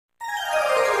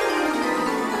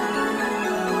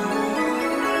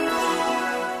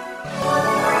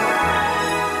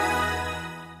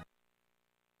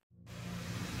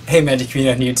Hey Magic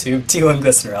Community on YouTube, T1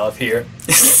 Glistener Elf here.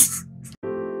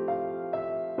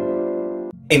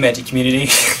 Hey Magic Community.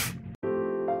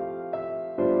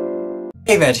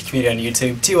 Hey Magic Community on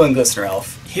YouTube, T1 Glistener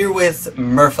Elf, here with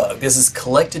Merfolk. This is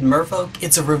Collected Merfolk.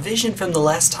 It's a revision from the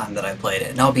last time that I played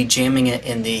it, and I'll be jamming it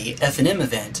in the F&M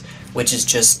event, which is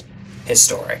just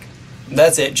historic.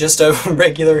 That's it, just a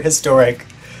regular historic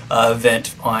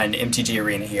event on MtG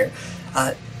Arena here.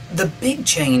 The big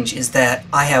change is that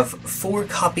I have 4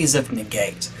 copies of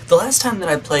Negate. The last time that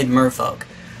I played Merfolk,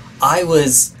 I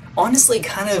was honestly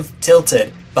kind of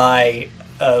tilted by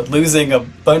losing a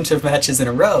bunch of matches in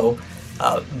a row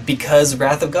because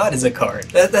Wrath of God is a card.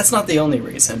 That's not the only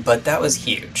reason, but that was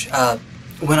huge.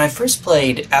 When I first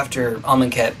played after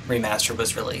Amonkhet Remastered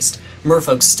was released,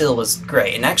 Merfolk still was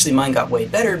great, and actually mine got way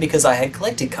better because I had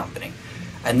collected company.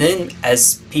 And then,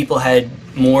 as people had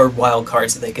more wild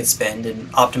cards that they could spend and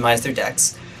optimize their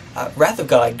decks, Wrath of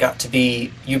God got to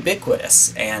be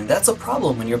ubiquitous, and that's a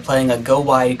problem when you're playing a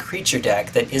go-wide creature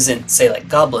deck that isn't, say, like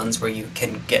Goblins, where you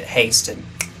can get haste and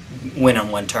win on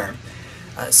one turn.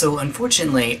 So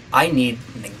unfortunately, I need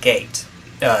Negate.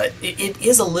 It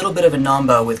is a little bit of a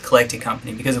nombo with collected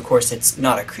company, because of course it's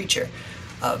not a creature,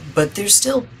 but there's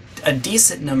still a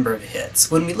decent number of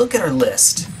hits. When we look at our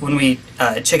list, when we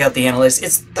check out the analytics,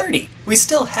 it's 30. We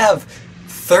still have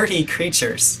 30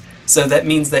 creatures. So that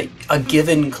means that a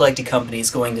given collected company is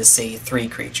going to see 3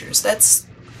 creatures. That's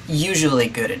usually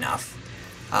good enough.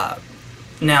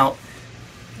 Now,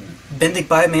 Benthic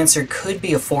Biomancer could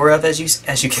be a 4 of, as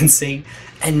you can see,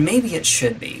 and maybe it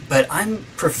should be, but I'm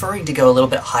preferring to go a little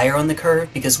bit higher on the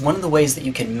curve, because one of the ways that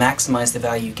you can maximize the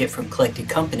value you get from collected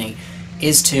company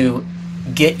is to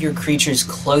get your creatures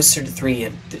closer to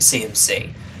 3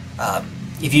 CMC.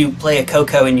 If you play a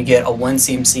Coco and you get a 1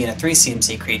 CMC and a 3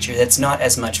 CMC creature, that's not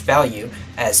as much value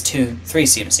as 2 3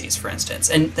 CMCs, for instance.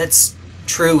 And that's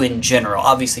true in general.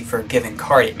 Obviously, for a given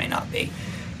card, it may not be.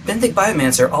 Benthic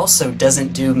Biomancer also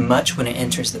doesn't do much when it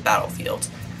enters the battlefield.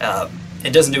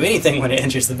 It doesn't do anything when it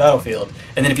enters the battlefield.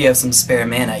 And then if you have some spare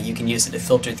mana, you can use it to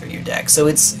filter through your deck. So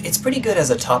it's pretty good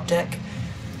as a top deck,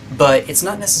 but it's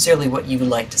not necessarily what you would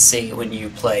like to see when you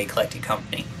play Collected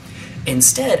Company.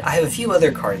 Instead, I have a few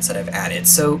other cards that I've added.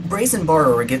 So Brazen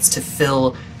Borrower gets to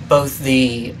fill both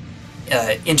the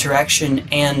interaction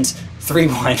and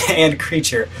 3/1 and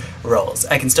creature roles.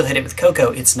 I can still hit it with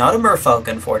Coco. It's not a Merfolk,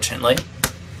 unfortunately,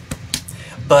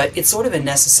 but it's sort of a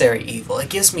necessary evil. It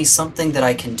gives me something that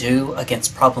I can do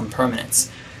against problem permanents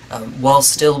while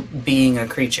still being a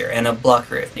creature, and a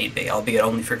blocker if need be, albeit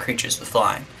only for creatures with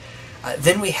flying.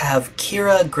 Then we have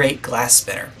Kira Great Glass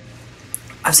Spinner.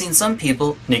 I've seen some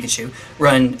people, Nikachu,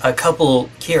 run a couple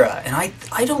Kira, and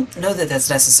I don't know that that's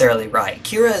necessarily right.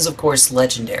 Kira is of course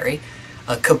legendary.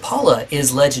 Kapala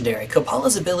is legendary.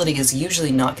 Kapala's ability is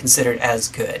usually not considered as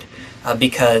good,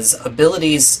 because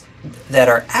abilities that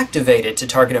are activated to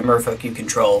target a Merfolk you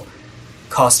control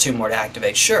cost 2 more to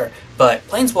activate, sure, but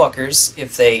Planeswalkers,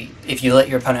 if you let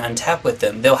your opponent untap with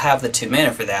them, they'll have the 2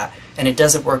 mana for that, and it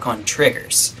doesn't work on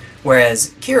triggers. Whereas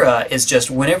Kira is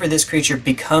just whenever this creature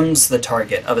becomes the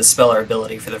target of a spell or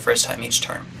ability for the first time each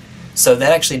turn. So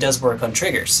that actually does work on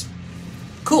triggers.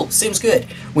 Cool, seems good.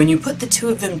 When you put the 2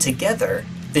 of them together,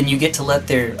 then you get to let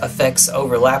their effects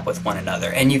overlap with one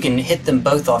another, and you can hit them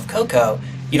both off Coco.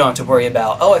 You don't have to worry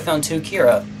about, oh, I found 2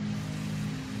 Kira.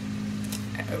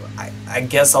 I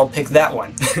guess I'll pick that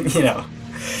one. You know,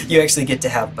 you actually get to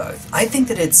have both. I think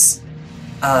that it's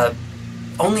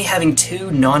only having 2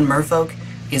 non-Merfolk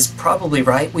is probably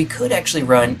right. We could actually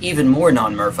run even more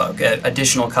non-Merfolk,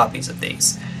 additional copies of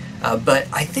these. But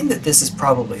I think that this is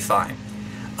probably fine.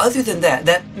 Other than that,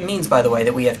 that means, by the way,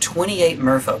 that we have 28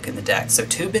 Merfolk in the deck. So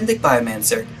 2 Benthic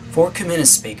Biomancer, 4 Communis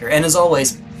Speaker, and as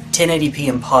always, 1080p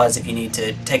and pause if you need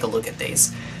to take a look at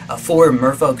these. 4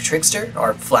 Merfolk Trickster,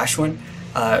 our flash one,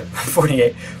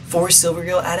 48. 4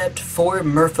 Silvergill Adept, 4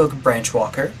 Merfolk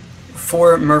Branchwalker,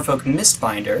 4 Merfolk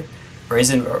Mistbinder,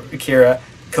 Brazen Kira,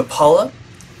 Kapala,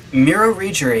 Miro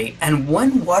Regery, and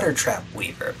 1 Water Trap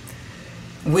Weaver,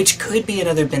 which could be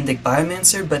another Benthic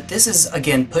Biomancer, but this is,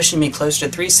 again, pushing me closer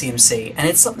to 3 CMC, and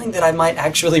it's something that I might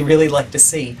actually really like to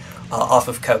see off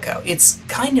of Coco. It's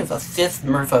kind of a 5th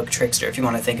Merfolk Trickster, if you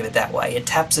want to think of it that way. It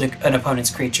taps an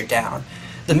opponent's creature down.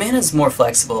 The mana's more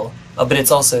flexible, but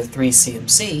it's also 3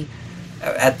 CMC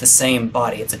at the same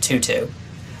body. It's a 2/2.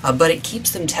 But it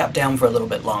keeps them tapped down for a little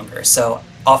bit longer. So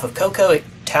off of Coco, it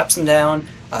taps them down.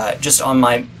 Just on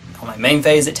my main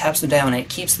phase, it taps them down, and it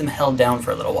keeps them held down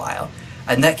for a little while.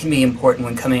 And that can be important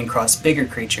when coming across bigger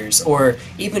creatures, or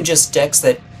even just decks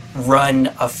that run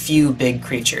a few big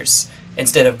creatures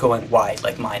instead of going wide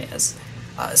like mine is.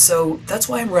 So that's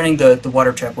why I'm running the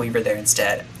Water Trap Weaver there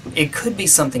instead. It could be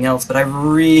something else, but I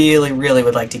really, really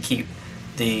would like to keep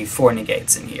the 4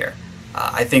 negates in here.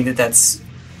 I think that that's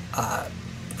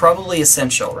probably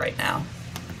essential right now,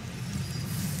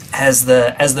 as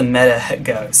the meta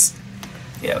goes.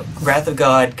 You know, Wrath of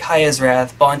God, Kaya's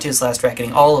Wrath, Bontu's Last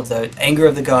Reckoning, all of those, Anger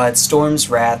of the Gods, Storm's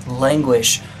Wrath,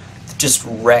 Languish, just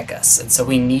wreck us, and so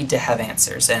we need to have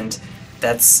answers, and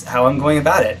that's how I'm going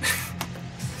about it.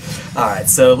 Alright,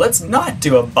 so let's not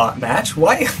do a bot match.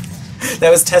 Why? That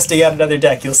was testing out another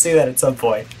deck. You'll see that at some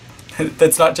point.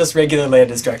 That's not just regular land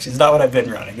destruction. It's not what I've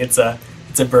been running. It's a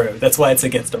brew. That's why it's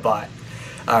against a bot.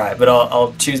 Alright, but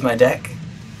I'll choose my deck.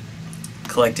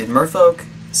 Collected Merfolk,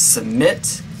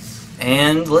 submit,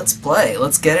 and let's play.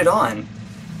 Let's get it on.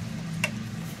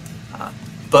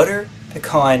 Butter,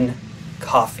 pecan,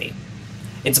 coffee.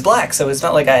 It's black, so it's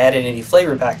not like I added any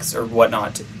flavor packs or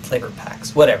whatnot. Flavor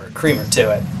packs, whatever, creamer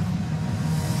to it.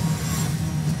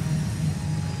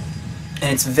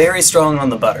 And it's very strong on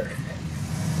the butter.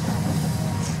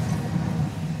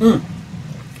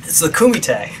 It's the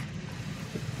kumite.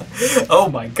 Oh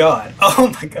my god.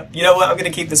 Oh my god. You know what? I'm gonna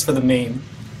keep this for the meme.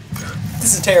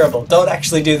 This is terrible. Don't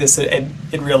actually do this in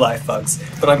real life, folks.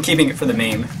 But I'm keeping it for the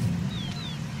meme.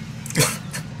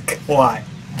 Why?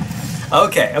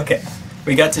 Okay, okay.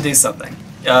 We got to do something.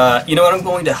 You know what? I'm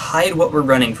going to hide what we're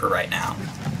running for right now.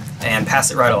 And pass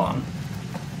it right along.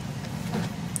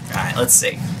 Alright, let's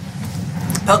see.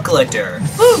 Pelk Collector.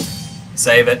 Woo!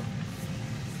 Save it.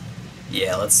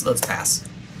 Yeah, let's pass.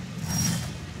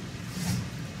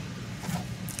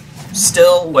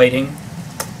 Still waiting.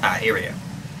 Ah, here we go.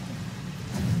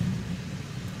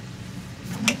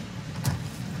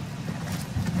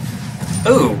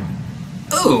 Ooh.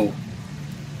 Ooh.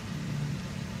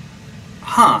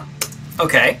 Huh.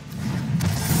 Okay.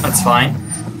 That's fine.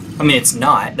 I mean, it's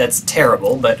not. That's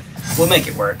terrible, but we'll make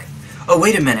it work. Oh,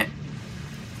 wait a minute.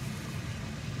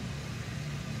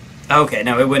 Okay,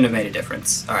 no, it wouldn't have made a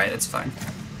difference. Alright, that's fine.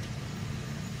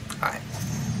 Alright.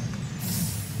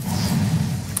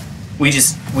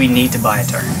 We need to buy a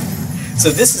turn. So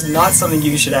this is not something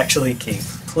you should actually keep.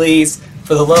 Please,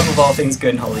 for the love of all things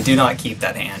good and holy, do not keep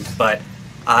that hand. But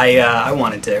I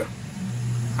wanted to.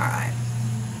 Alright.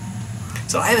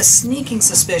 So I have a sneaking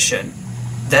suspicion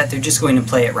that they're just going to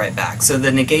play it right back. So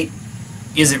the negate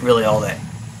isn't really all that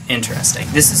interesting.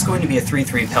 This is going to be a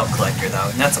 3/3 Pelk Collector, though,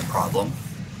 and that's a problem.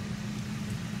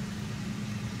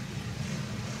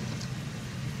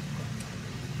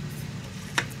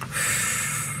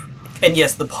 And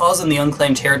yes, the pause on the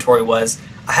unclaimed territory was,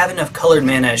 I have enough colored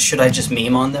mana, should I just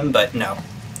meme on them? But no.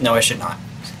 No, I should not.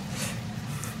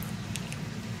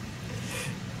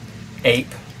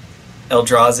 Ape,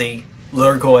 Eldrazi,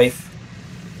 Lurgoyf,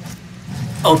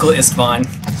 Uncle Istvan.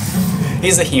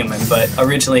 He's a human, but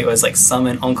originally it was like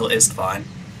summon Uncle Istvan.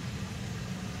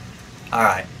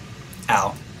 Alright.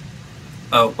 Ow.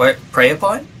 Oh, what? Prey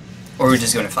upon? Or we're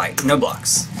just going to fight? No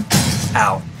blocks.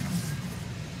 Ow.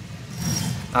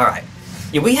 Alright.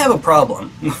 Yeah, we have a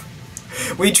problem.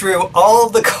 We drew all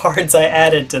the cards I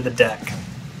added to the deck.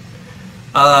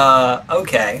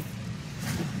 Okay.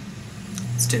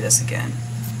 Let's do this again.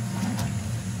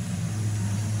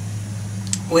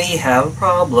 We have a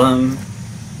problem.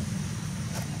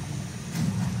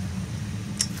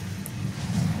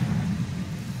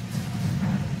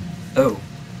 Oh.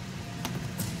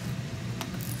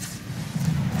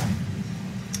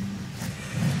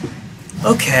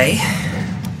 Okay.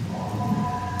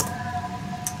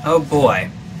 Oh boy.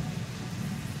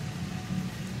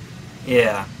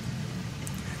 Yeah.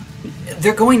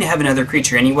 They're going to have another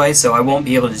creature anyway, so I won't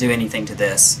be able to do anything to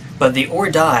this. But the or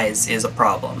dies is a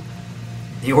problem.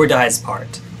 The or dies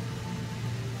part.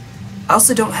 I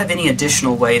also don't have any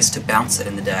additional ways to bounce it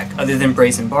in the deck, other than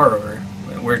Brazen Borrower.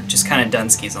 We're just kind of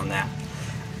dunskies on that.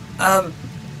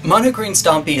 Mono Green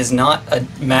Stompy is not a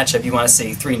matchup you want to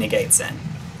see 3 negates in.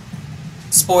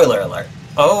 Spoiler alert.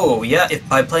 Oh, yeah, if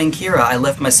by playing Kira I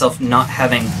left myself not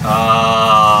having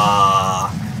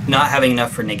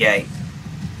enough for negate.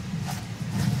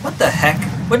 What the heck?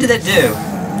 What did that do?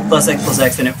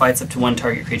 +X/+X, and it fights up to 1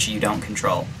 target creature you don't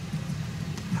control.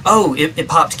 Oh, it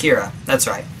popped Kira. That's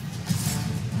right.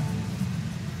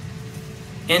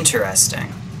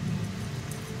 Interesting.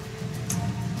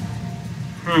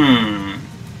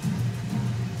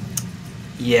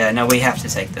 Yeah, no, we have to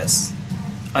take this.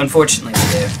 Unfortunately, we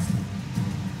do.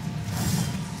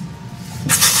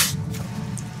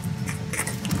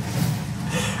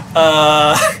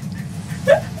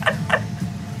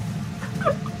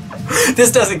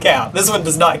 This doesn't count. This one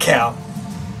does not count.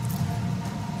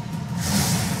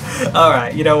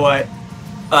 Alright, you know what?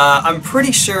 I'm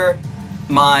pretty sure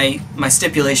my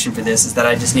stipulation for this is that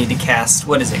I just need to cast,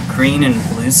 what is it, green and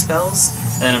blue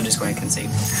spells? Then I'm just going to concede.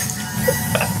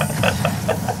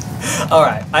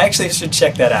 Alright, I actually should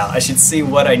check that out. I should see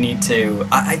what I need to...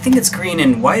 I think it's green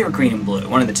and white or green and blue,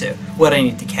 one of the two. What I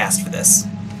need to cast for this.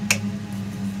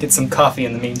 Get some coffee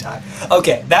in the meantime.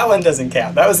 Okay, that one doesn't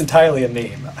count. That was entirely a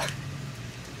meme.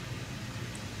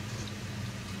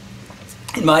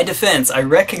 In my defense, I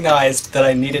recognized that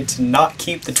I needed to not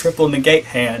keep the triple negate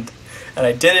hand, and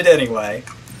I did it anyway.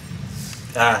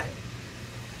 Alright.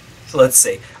 So let's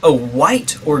see. Oh,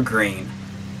 white or green?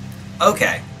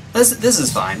 Okay. This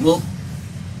is fine. We'll...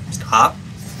 Stop.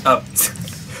 Oh.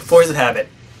 Force of habit.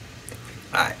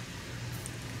 Alright.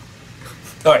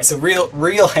 Alright, so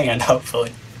real hand,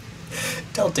 hopefully.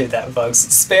 Don't do that, folks.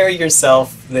 Spare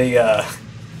yourself the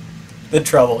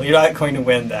trouble. You're not going to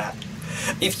win that.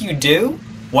 If you do,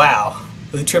 wow,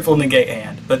 the triple negate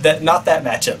hand. But not that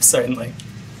matchup, certainly.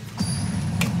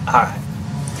 Alright.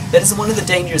 That is one of the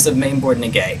dangers of mainboard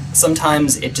negate.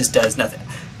 Sometimes it just does nothing.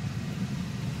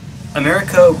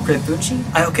 Americo Vespucci?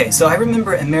 Okay, so I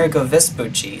remember Americo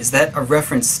Vespucci. Is that a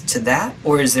reference to that?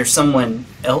 Or is there someone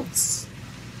else?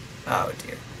 Oh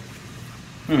dear.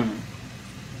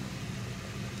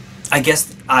 I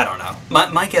guess, I don't know.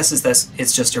 My guess is that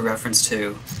it's just a reference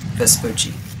to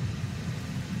Vespucci.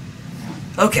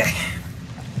 Okay,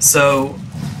 so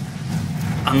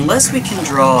unless we can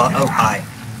draw... Oh, hi.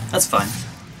 That's fine.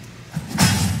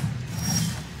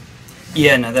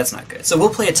 Yeah, no, that's not good. So we'll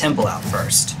play a temple out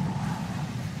first.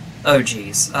 Oh,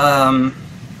 geez.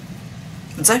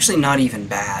 It's actually not even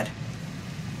bad.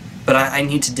 But I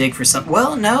need to dig for some...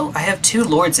 Well, no, I have 2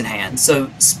 lords in hand, so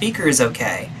speaker is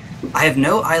okay. I have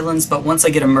no islands, but once I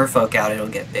get a merfolk out, it'll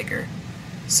get bigger.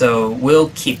 So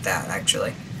we'll keep that,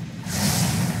 actually.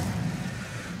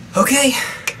 Okay,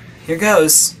 here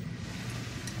goes.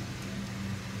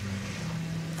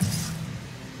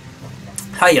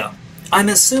 Hiya. I'm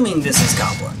assuming this is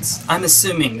goblins. I'm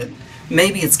assuming that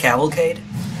maybe it's cavalcade.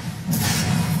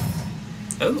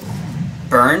 Oh,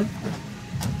 burn.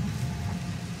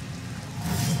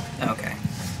 Okay.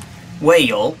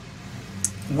 Whale.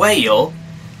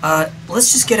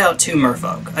 Let's just get out 2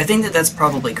 merfolk. I think that's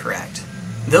probably correct.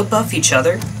 They'll buff each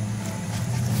other.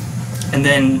 And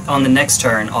then on the next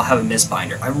turn, I'll have a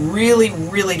Mistbinder. I really,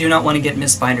 really do not want to get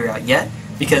Mistbinder out yet,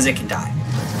 because it can die.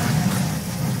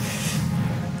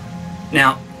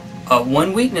 Now,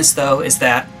 one weakness, though, is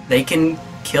that they can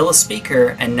kill a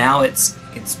speaker, and now it's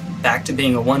back to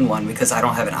being a 1-1 because I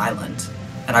don't have an island.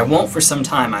 And I won't for some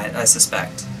time, I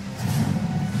suspect.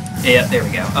 Yeah, there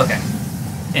we go. Okay.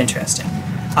 Interesting.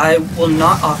 I will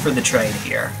not offer the trade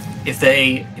here. If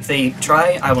they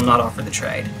try, I will not offer the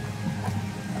trade.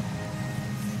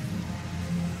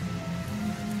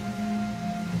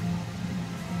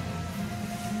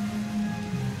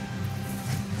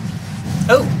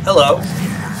 Oh, hello.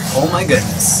 Oh my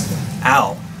goodness.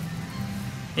 Ow.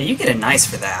 Yeah, you get a nice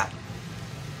for that.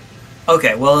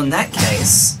 Okay, well in that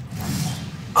case...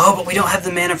 Oh, but we don't have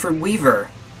the mana for Weaver.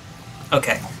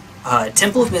 Okay.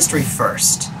 Temple of Mystery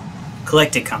first.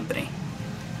 Collected Company.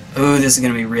 Ooh, this is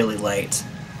going to be really late.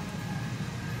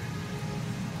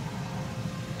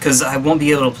 Because I won't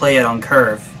be able to play it on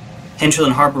curve.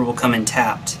 Hinterland Harbor will come in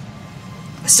tapped.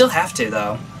 I still have to,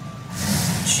 though.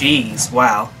 Jeez,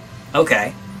 wow.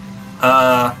 Okay.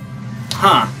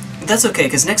 That's okay,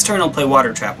 because next turn I'll play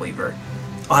Water Trap Weaver.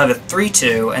 I'll have a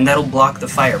 3-2, and that'll block the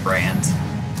Firebrand.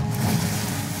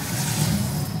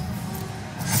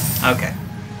 Okay.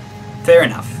 Fair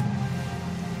enough.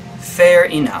 Fair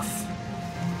enough.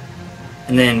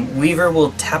 And then Weaver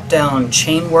will tap down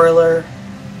Chain Whirler.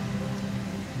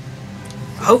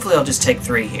 Hopefully I'll just take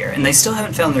 3 here. And they still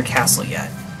haven't found their castle yet.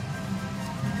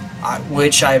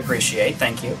 Which I appreciate,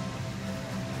 thank you.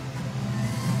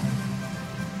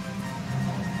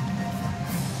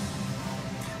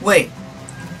 Wait.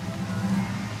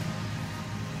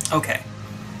 Okay.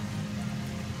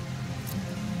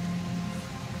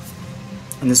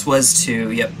 And this was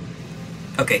to, yep.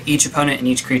 Okay, each opponent and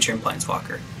each creature in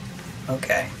Planeswalker.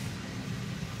 Okay.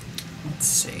 Let's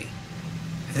see.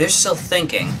 If they're still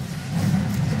thinking...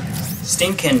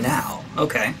 Steamkin now.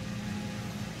 Okay.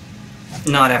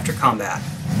 Not after combat.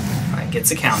 Alright,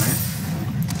 gets a counter.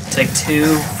 Take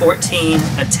 2, 14,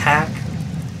 attack.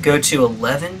 Go to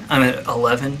 11. I'm at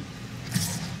 11.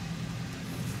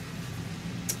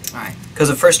 Alright, because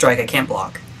of first strike I can't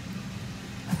block.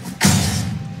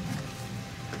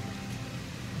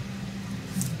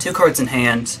 Two cards in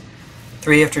hand.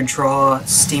 3 after draw.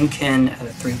 Steamkin at a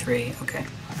 3-3. Okay.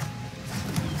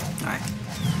 Alright.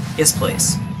 Yes,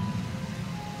 please.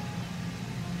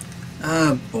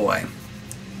 Oh boy.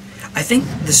 I think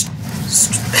this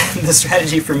the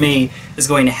strategy for me is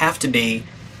going to have to be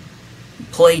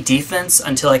play defense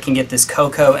until I can get this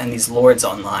Coco and these Lords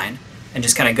online, and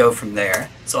just kind of go from there.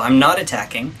 So I'm not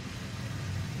attacking.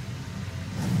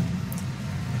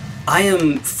 I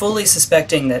am fully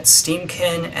suspecting that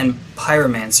Steamkin and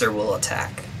Pyromancer will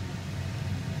attack.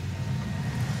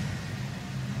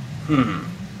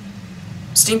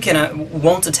 Steamkin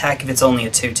won't attack if it's only a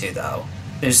 2-2 though.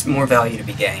 There's more value to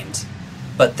be gained.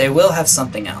 But they will have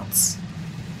something else.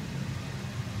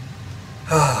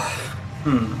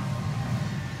 And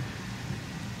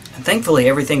thankfully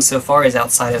everything so far is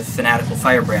outside of Fanatical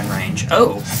Firebrand range.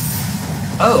 Oh,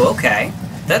 okay.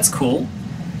 That's cool.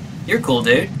 You're cool,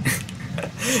 dude.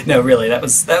 No, really, that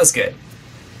was good.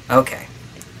 Okay.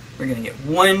 We're gonna get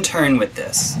one turn with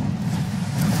this.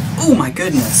 Oh my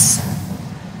goodness!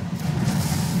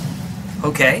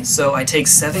 Okay, so I take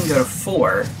 7, go to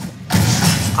 4.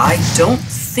 I don't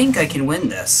think I can win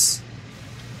this.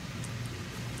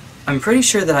 I'm pretty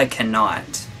sure that I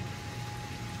cannot.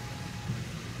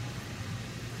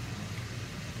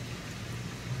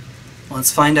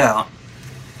 Let's find out.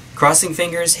 Crossing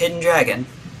fingers, Hidden Dragon.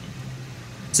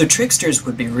 So Tricksters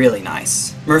would be really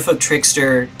nice. Merfolk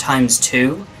Trickster times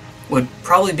 2 would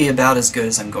probably be about as good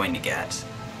as I'm going to get.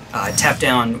 Tap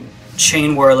down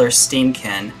Chain Whirler,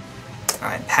 Steamkin.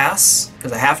 Alright, pass,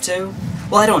 because I have to.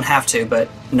 Well, I don't have to, but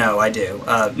no, I do.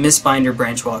 Mistbinder,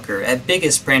 Branchwalker. At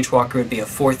biggest, Branchwalker would be a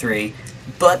 4-3,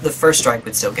 but the first strike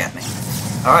would still get me.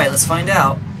 Alright, let's find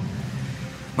out.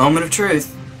 Moment of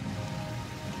truth.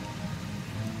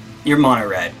 You're mono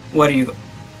red. What are you...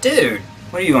 Dude,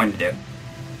 what are you going to do?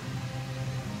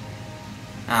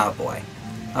 Oh boy.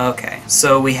 Okay,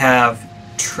 so we have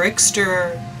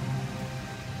Trickster...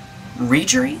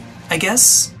 Regery, I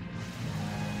guess?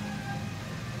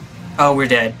 Oh, we're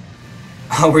dead.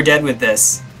 Oh, we're dead with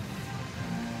this.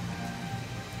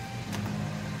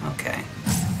 Okay.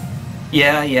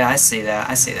 Yeah, I see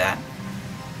that.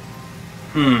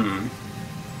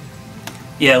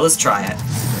 Yeah, let's try it.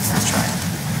 Let's try it.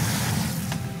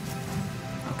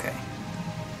 Okay.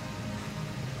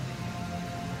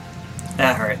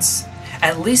 That hurts.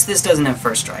 At least this doesn't have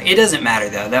first strike. It doesn't matter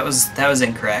though. That was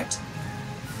incorrect.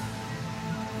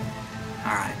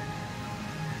 Alright.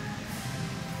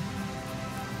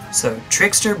 So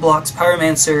Trickster blocks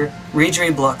Pyromancer,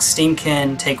 Regery blocks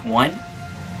Steamkin, take 1.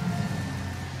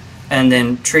 And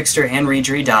then Trickster and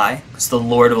Regery die, because the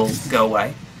Lord will go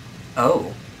away.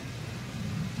 Oh.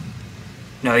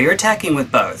 No, you're attacking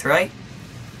with both, right?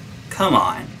 Come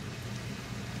on.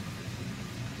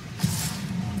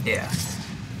 Yeah.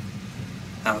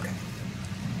 Okay.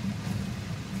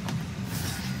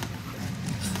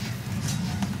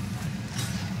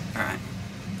 Alright.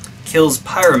 Kills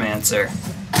Pyromancer.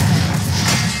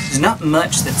 There's not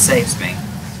much that saves me.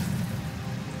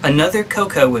 Another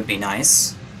Coco would be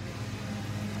nice.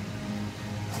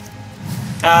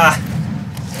 Ah!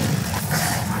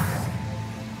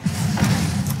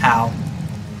 Ow.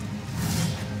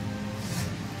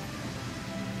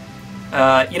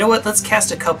 You know what? Let's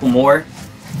cast a couple more,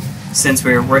 since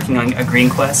we're working on a green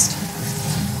quest.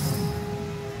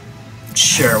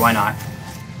 Sure, why not?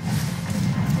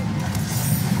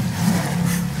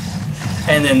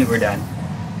 And then we're done.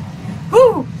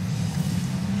 Woo!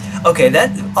 Okay,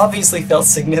 that obviously felt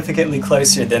significantly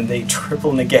closer than the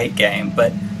triple negate game,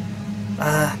 but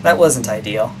that wasn't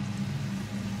ideal.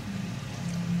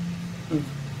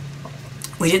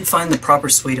 We didn't find the proper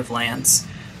suite of lands.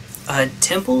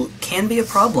 Temple can be a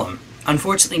problem.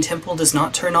 Unfortunately, Temple does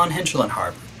not turn on Hinterland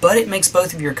Harp, but it makes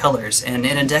both of your colors, and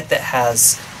in a deck that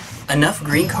has enough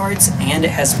green cards and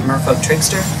it has Merfolk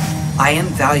Trickster, I am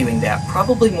valuing that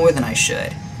probably more than I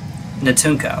should.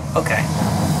 Natunko, okay.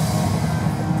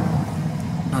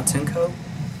 Natunko?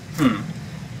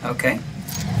 Okay.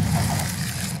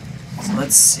 So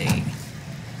let's see.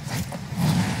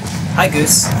 Hi,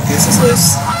 Goose. Goose is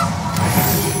loose.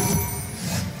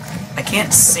 I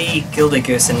can't see Gilded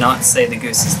Goose and not say the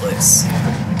goose is loose.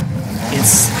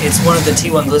 It's one of the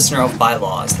T1 listener of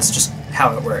bylaws. That's just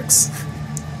how it works.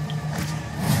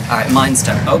 Alright, Mind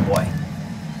Stone. Oh boy.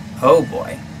 Oh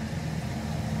boy.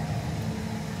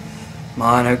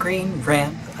 Mono green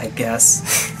ramp, I guess.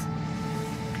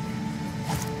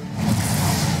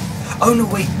 Oh no,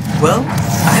 wait. Well,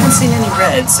 I haven't seen any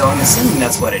red, so I'm assuming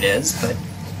that's what it is, but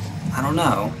I don't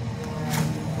know.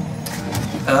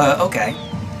 Okay.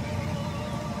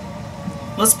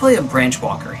 Let's play a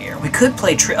Branchwalker here. We could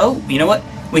play oh, you know what?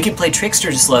 We could play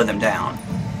Trickster to slow them down.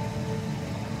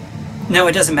 No,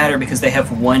 it doesn't matter because they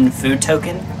have one food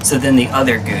token, so then the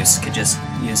other goose could just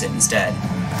use it instead.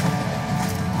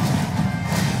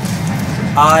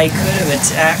 I could have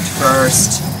attacked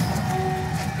first.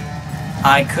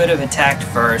 I could have attacked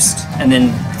first, and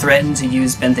then threatened to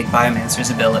use Benthic Biomancer's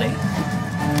ability.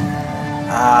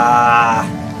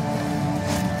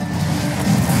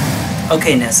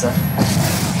 Okay, Nissa.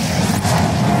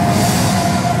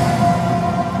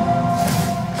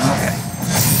 Okay.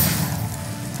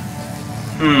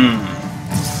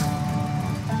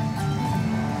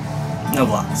 No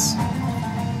blocks.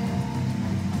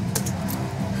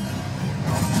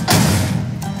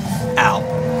 Ow.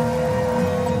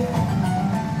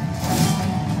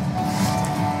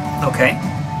 Okay.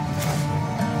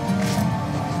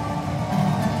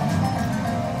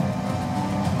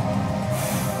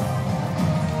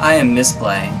 I am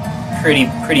misplaying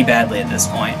pretty badly at this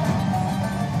point.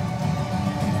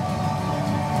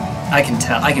 I can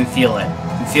tell, I can feel it.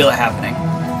 I can feel it happening.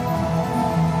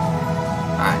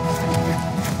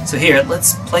 Alright. So here,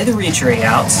 let's play the Reachery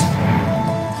out.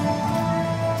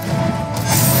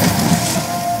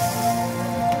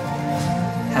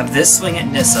 Have this swing at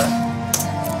Nissa.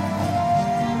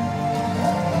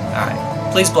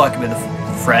 Alright. Please block it with a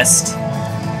Frest.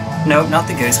 No, not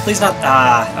the Goose. Please not...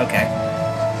 okay.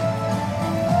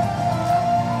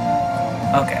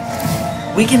 Okay.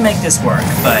 We can make this work,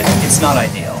 but it's not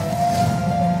ideal.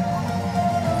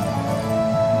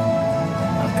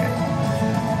 Okay.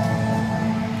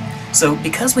 So,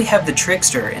 because we have the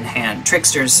Trickster in hand,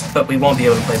 Tricksters, but we won't be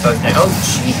able to play both now. Oh,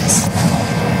 jeez.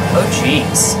 Oh,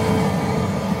 jeez.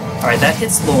 Alright, that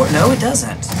hits Lord. No, it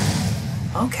doesn't.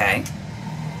 Okay.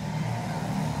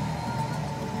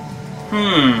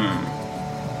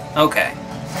 Okay.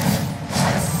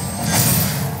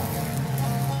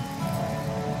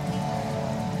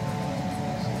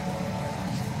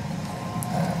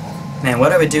 Man,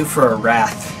 what I would do for a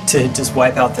Wrath to just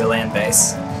wipe out their land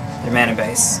base. Their mana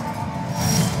base.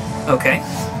 Okay.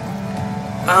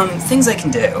 Things I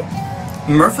can do.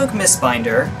 Merfolk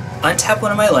Mistbinder, untap one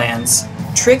of my lands,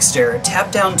 Trickster,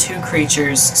 tap down 2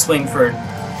 creatures, swing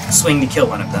to kill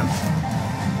one of them.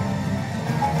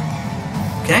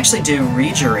 I can actually do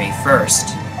Reachery first.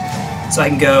 So I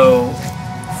can go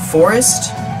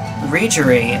Forest,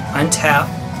 Reachery, untap,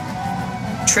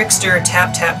 Trickster,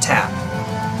 tap, tap, tap.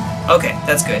 Okay,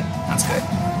 that's good. That's good.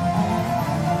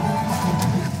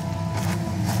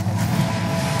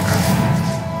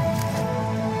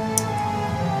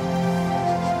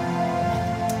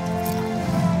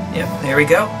 Yep, there we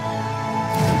go.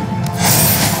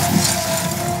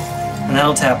 And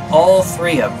that'll tap all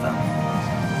 3 of them.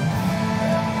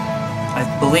 I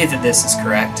believe that this is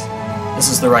correct. This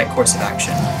is the right course of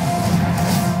action.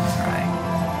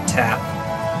 Alright. Tap.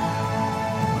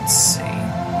 Let's see.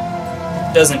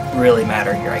 Doesn't really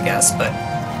matter here, I guess, but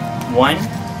 1,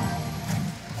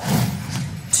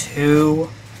 2,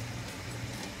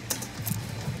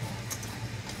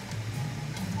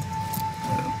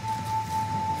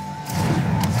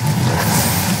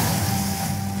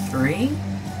 3.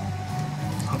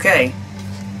 Okay,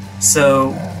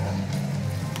 so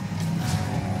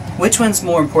which one's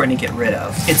more important to get rid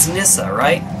of? It's Nissa,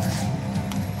 right?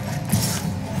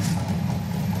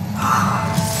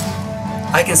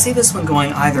 I can see this one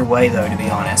going either way, though, to be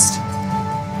honest.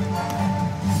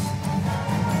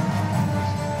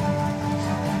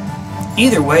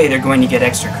 Either way, they're going to get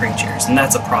extra creatures, and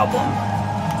that's a problem.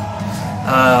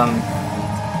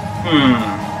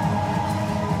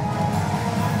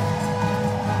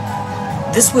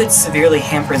 This would severely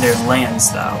hamper their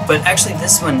lands, though. But actually,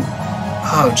 this one...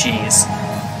 Oh, jeez.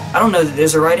 I don't know that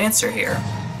there's a right answer here.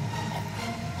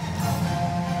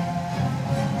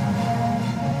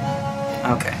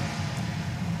 Okay.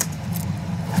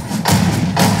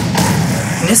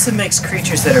 Nissa makes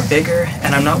creatures that are bigger,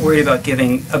 and I'm not worried about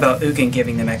Ugin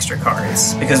giving them extra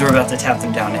cards, because we're about to tap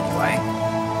them down anyway.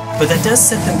 But that does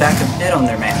set them back a bit on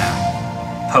their mana.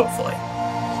 Hopefully.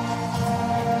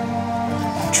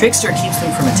 Trickster keeps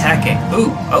them from attacking.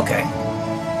 Ooh, okay.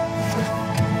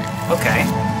 Okay.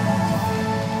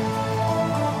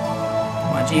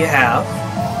 What do you have?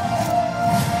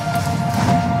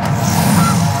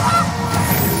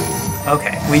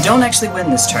 Okay, we don't actually win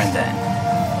this turn then.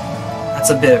 That's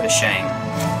a bit of a shame.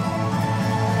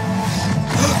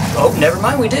 Oh, never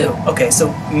mind, we do. Okay,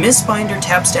 so Mistbinder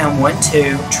taps down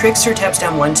 1/2, Trickster taps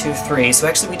down 1/2, 3, so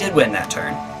actually we did win that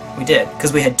turn. We did,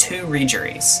 because we had 2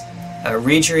 Reacheries.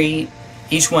 Reachery,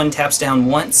 each one taps down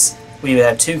once. We would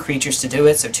have 2 creatures to do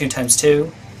it, so 2 times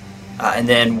 2. And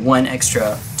then 1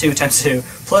 extra, 2 times 2,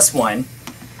 plus 1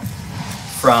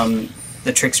 from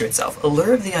the Trickster itself.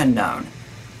 Allure of the Unknown.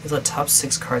 The top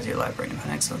 6 cards of your library.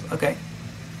 Okay.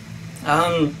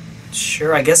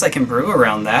 Sure, I guess I can brew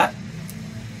around that.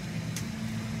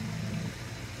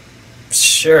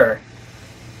 Sure.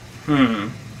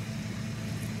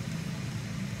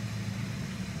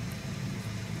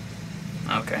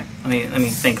 Let me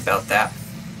think about that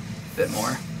a bit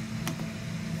more.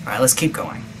 Alright, let's keep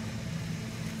going.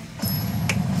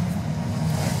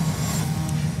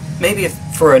 Maybe if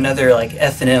for another like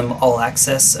F&M All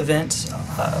Access event,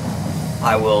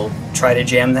 I will try to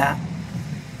jam that.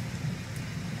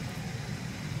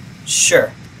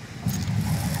 Sure.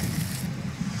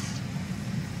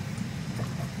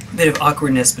 A bit of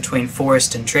awkwardness between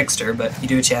Forest and Trickster, but you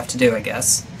do what you have to do, I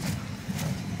guess.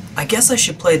 I guess I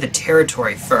should play the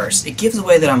Territory first. It gives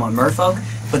away that I'm on Merfolk,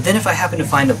 but then if I happen to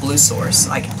find a blue source,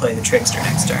 I can play the Trickster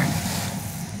next turn.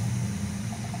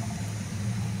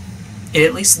 It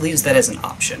at least leaves that as an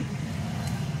option.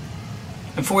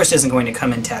 And Forest isn't going to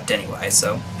come in tapped anyway,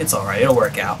 so it's alright, it'll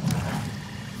work out.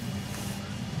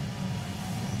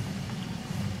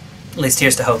 At least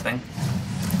here's to hoping.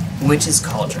 Witch's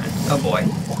Cauldron. Oh boy.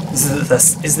 Is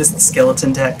this the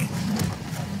skeleton deck?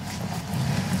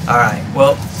 Alright,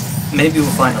 well, maybe we'll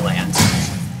find a land.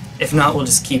 If not,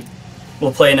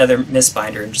 we'll play another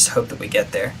Mistbinder and just hope that we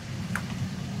get there.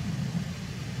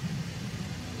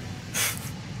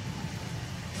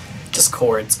 Just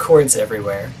cords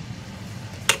everywhere.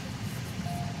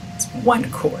 It's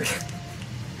one chord.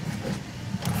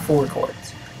 4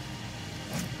 chords.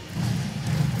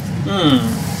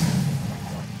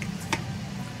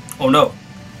 Oh no.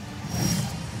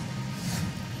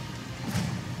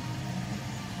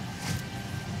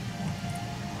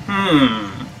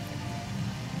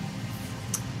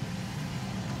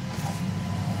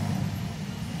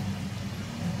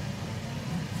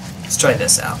 Let's try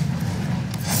this out.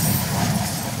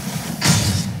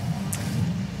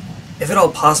 If at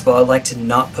all possible, I'd like to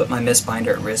not put my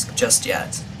Mistbinder at risk just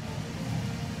yet.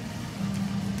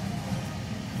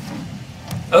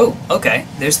 Oh, okay.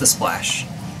 There's the splash.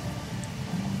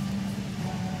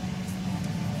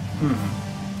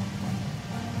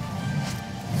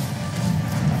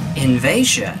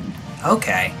 Invasion.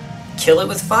 Okay. Kill it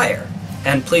with fire.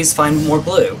 And please find more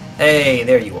blue. Hey,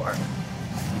 there you are.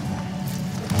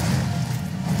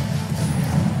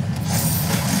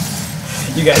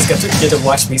 You guys get to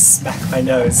watch me smack my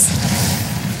nose.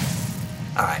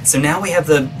 Alright, so now we have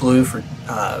the blue for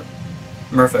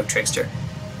Merfolk Trickster.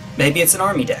 Maybe it's an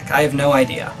army deck. I have no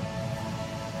idea.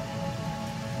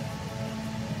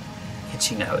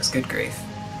 Itchy nose. Good grief.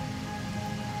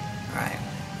 Alright.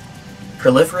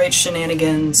 Proliferate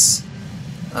shenanigans.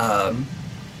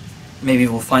 Maybe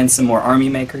we'll find some more army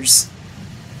makers.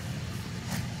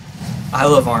 I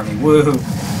love army. Woohoo!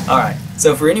 Alright,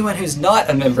 so for anyone who's not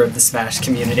a member of the Smash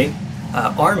community,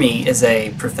 Army is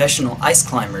a professional Ice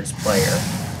Climbers player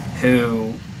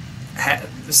who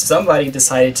somebody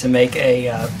decided to make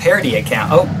a parody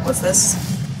account. Oh, what's this?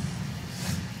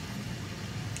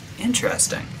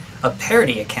 Interesting. A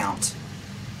parody account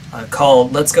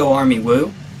called Let's Go Army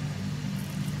Woo.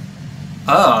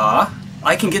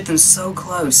 I can get them so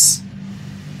close.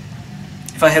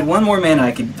 If I had one more mana,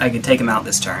 I could take them out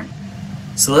this turn.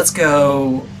 So let's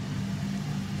go.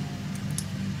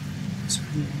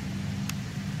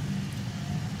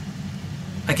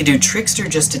 I could do Trickster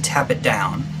just to tap it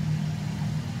down.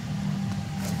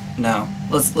 No,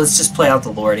 let's just play out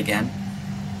the Lord again.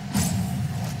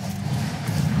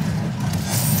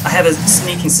 I have a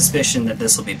sneaking suspicion that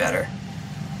this will be better.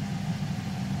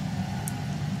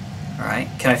 Alright,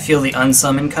 can I feel the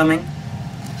unsummon coming?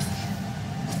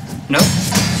 Nope,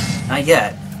 not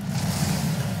yet.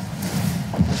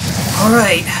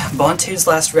 Alright, Bontu's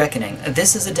Last Reckoning.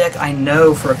 This is a deck I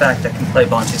know for a fact that can play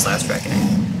Bontu's Last Reckoning.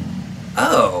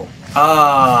 Oh,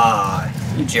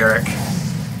 you jerk.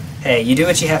 Hey, you do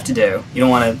what you have to do. You don't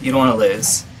want to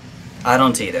lose. I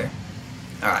don't either.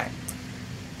 Alright.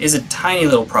 Is a tiny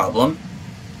little problem,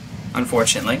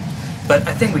 unfortunately, but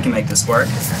I think we can make this work.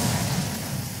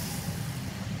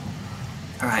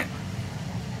 Alright.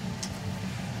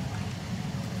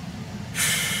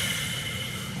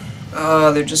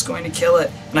 Oh, they're just going to kill it.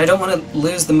 And I don't want to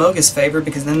lose the Mogus favor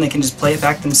because then they can just play it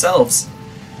back themselves.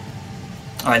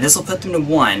 Alright, this will put them to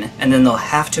 1, and then they'll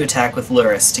have to attack with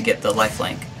Luris to get the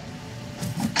lifelink.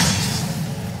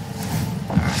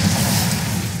 Alright.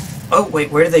 Oh, wait,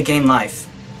 where do they gain life?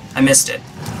 I missed it.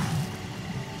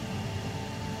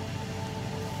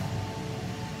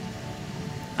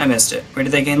 I missed it. Where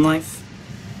did they gain life?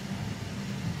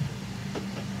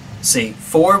 See,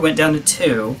 4 went down to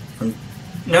 2. From...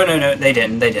 No, they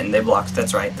didn't. They blocked.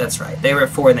 That's right. They were at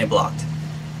 4 and they blocked.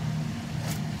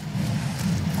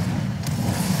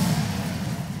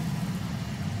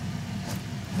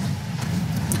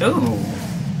 Ooh,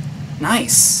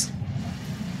 nice.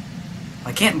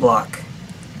 I can't block.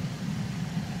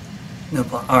 No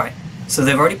block. Alright, so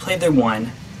they've already played their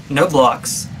 1. No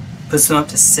blocks. Puts them up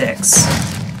to 6.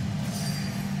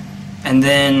 And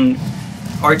then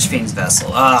Archfiend's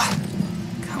Vessel.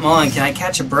 Come on, can I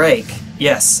catch a break?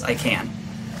 Yes, I can.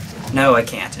 No, I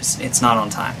can't. It's not on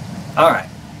time. Alright.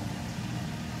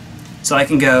 So I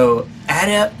can go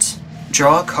Adept,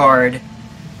 draw a card,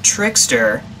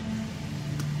 Trickster.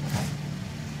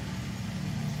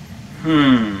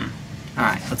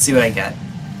 Alright, let's see what I get.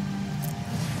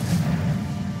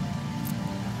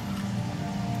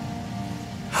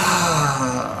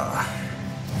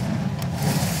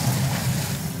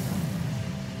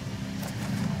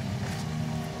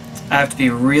 I have to be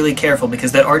really careful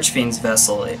because that Archfiend's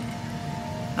Vessel,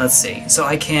 let's see, so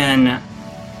I can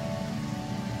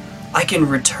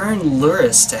return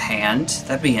Luris to hand,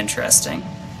 that'd be interesting.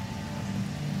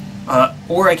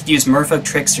 Or I could use Merfolk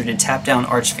Trickster to tap down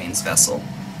Archfiend's Vessel.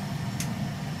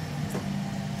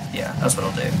 Yeah, that's what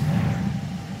I'll do.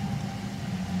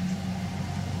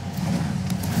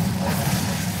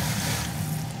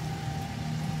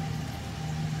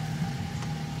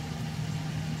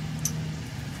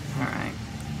 Alright.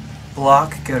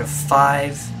 Block, go to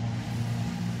 5.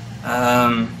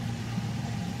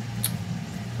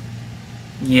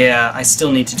 Yeah, I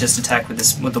still need to just attack with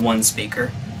the one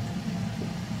speaker.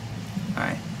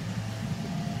 Alright.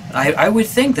 I would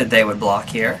think that they would block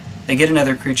here. They get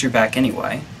another creature back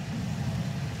anyway.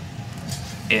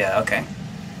 Yeah, okay.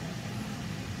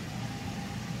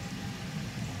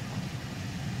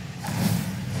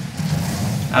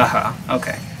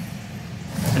 Okay.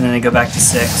 And then they go back to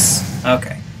 6.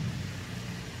 Okay.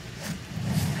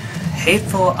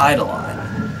 Hateful Eidolon.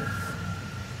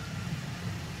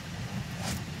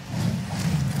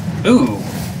 Ooh.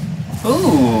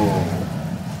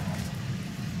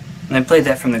 And I played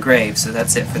that from the grave, so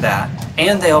that's it for that.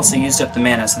 And they also used up the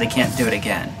mana, so they can't do it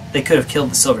again. They could have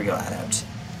killed the Silvergill Adept.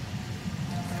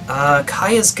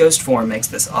 Kaya's Ghost Form makes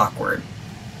this awkward.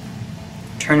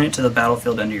 Turn it to the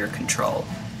battlefield under your control.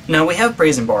 Now, we have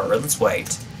Brazen Borrower, let's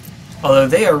wait. Although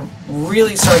they are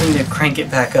really starting to crank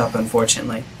it back up,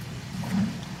 unfortunately.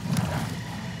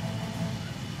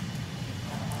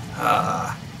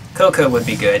 Coco would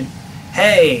be good.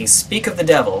 Hey, speak of the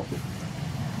devil.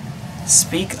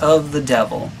 Speak of the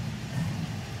devil.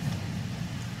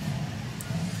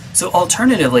 So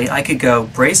alternatively, I could go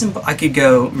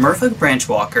Merfolk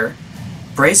Branchwalker,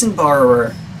 Brazen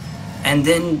Borrower, and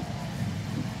then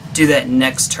do that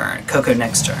next turn, Coco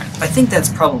next turn. I think that's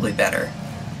probably better.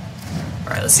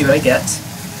 Alright, let's see what I get.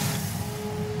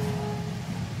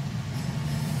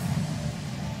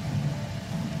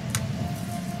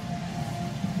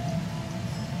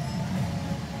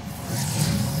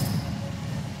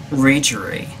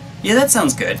 Reejery. Yeah, that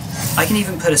sounds good. I can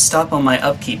even put a stop on my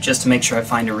upkeep just to make sure I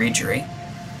find a Reejery.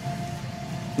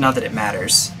 Not that it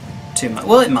matters too much.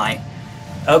 Well, it might.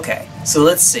 Okay, so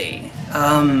let's see.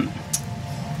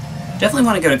 Definitely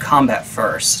want to go to combat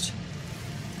first.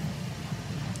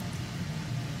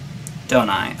 Don't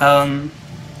I?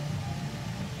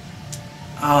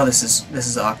 Oh, this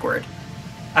is awkward.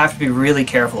 I have to be really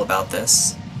careful about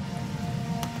this.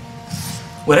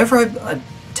 Whatever I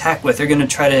attack with, they're going to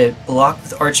try to block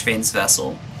with Archfiend's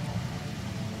Vessel.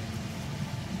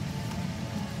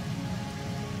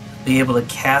 Be able to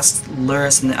cast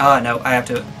Luris and no, I have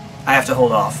to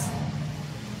hold off.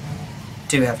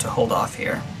 Do have to hold off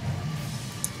here.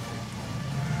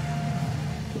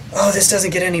 Oh, this doesn't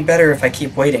get any better if I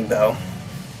keep waiting though.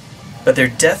 But they're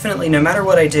definitely, no matter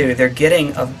what I do, they're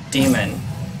getting a demon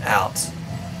out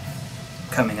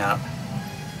coming up.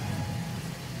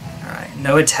 Alright,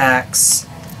 no attacks.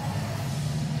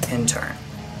 In turn.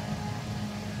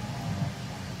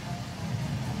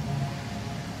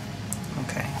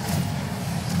 Okay.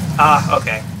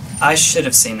 Okay. I should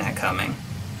have seen that coming.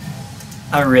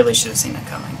 I really should have seen that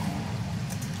coming.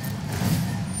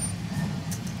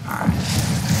 Alright.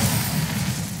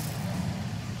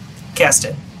 Cast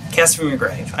it. Cast it from your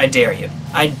grave. I dare you.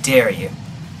 I dare you.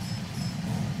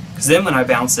 Because then when I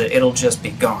bounce it, it'll just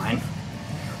be gone.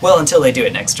 Well, until they do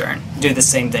it next turn. Do the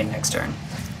same thing next turn.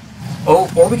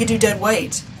 Oh, or we could do Dead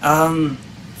Weight.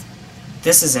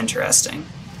 This is interesting.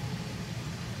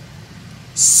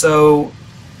 So,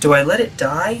 do I let it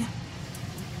die?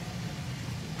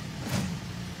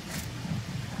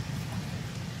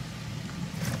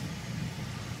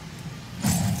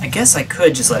 I guess I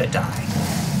could just let it die.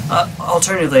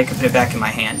 Alternatively, I could put it back in my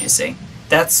hand, you see.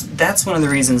 That's one of the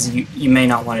reasons you may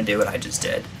not want to do what I just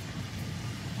did.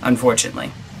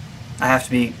 Unfortunately. I have to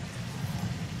be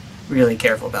really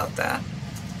careful about that.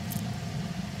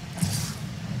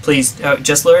 Please, oh,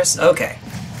 just Luris? Okay.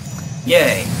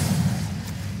 Yay.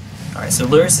 Alright, so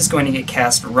Luris is going to get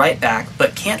cast right back,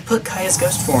 but can't put Kaya's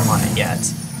Ghost Form on it yet.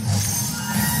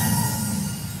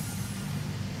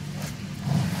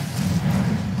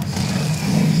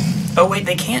 wait,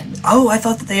 they can't. Oh, I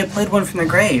thought that they had played one from the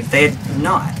grave. They had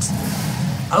not.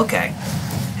 Okay.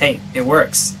 Hey, it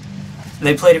works.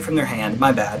 They played it from their hand.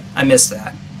 My bad. I missed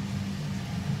that.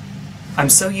 I'm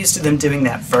so used to them doing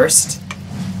that first,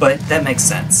 but that makes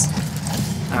sense.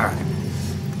 Alright.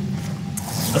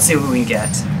 Let's see what we can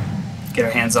get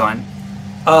our hands on.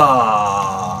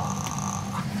 Ah,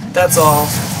 that's all.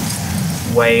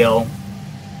 Whale.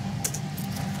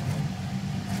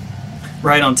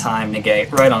 Right on time,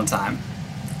 Negate. Right on time.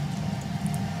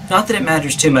 Not that it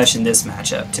matters too much in this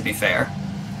matchup, to be fair.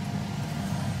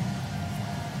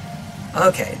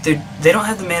 Okay, they don't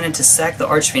have the mana to sack the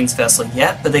Archfiend's Vessel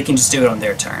yet, but they can just do it on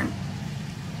their turn.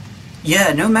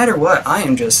 Yeah, no matter what, I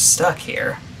am just stuck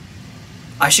here.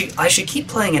 I should keep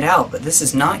playing it out, but this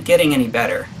is not getting any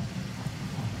better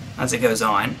as it goes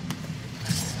on.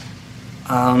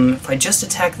 If I just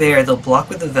attack there, they'll block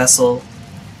with the Vessel,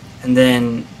 and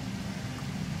then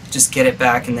just get it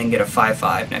back and then get a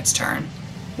 5/5 next turn.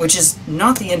 Which is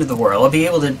not the end of the world. I'll be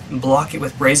able to block it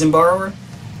with Brazen Borrower.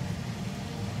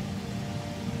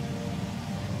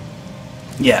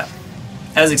 Yeah,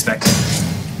 as expected.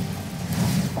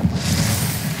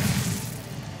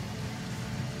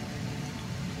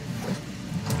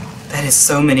 That is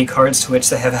so many cards to which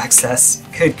they have access.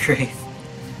 Good grief.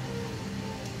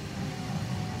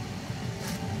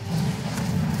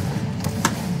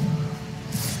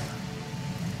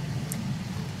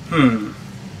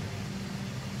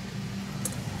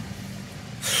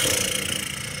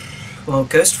 Well,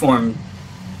 Ghost Form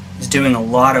is doing a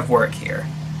lot of work here.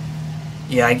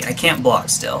 Yeah, I can't block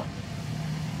still.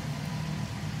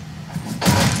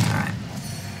 Alright.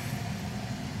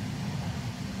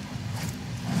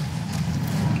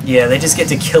 Yeah, they just get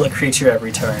to kill a creature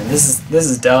every turn. This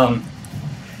is dumb.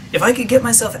 If I could get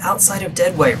myself outside of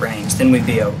deadweight range, then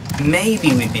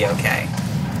maybe we'd be okay.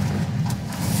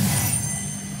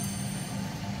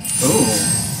 Ooh.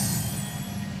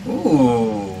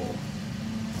 Ooh.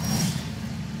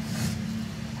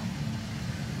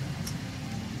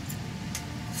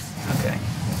 Okay.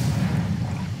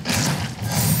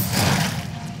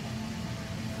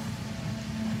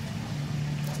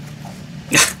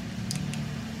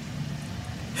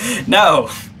 No.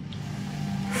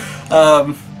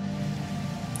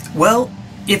 Well,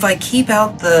 if I keep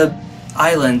out the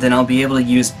island, then I'll be able to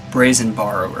use Brazen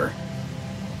Borrower.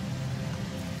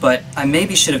 But I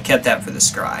maybe should have kept that for the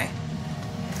scry.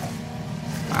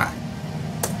 Alright.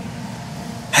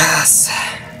 Pass.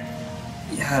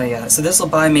 Yada yada. So this will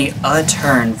buy me a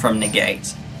turn from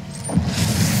Negate.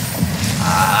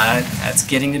 That's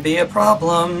getting to be a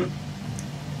problem.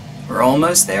 We're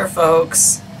almost there,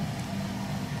 folks.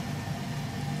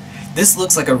 This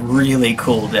looks like a really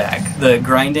cool deck. The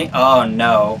grinding... Oh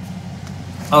no.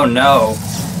 Oh no.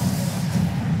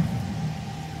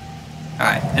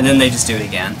 Alright, and then they just do it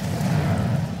again.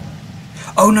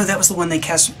 Oh no, that was the one they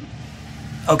cast...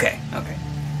 Okay, okay.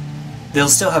 They'll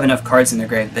still have enough cards in their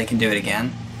grave that they can do it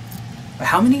again. But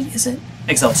how many is it?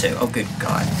 Exile 2. Oh good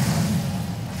god.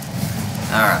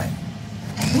 Alright.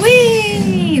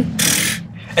 Whee!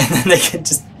 And then they can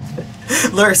just...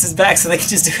 Luris is back so they can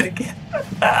just do it again.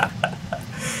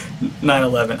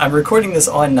 9/11. I'm recording this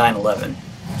on 9/11.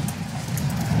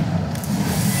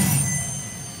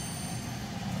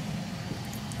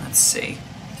 Let's see.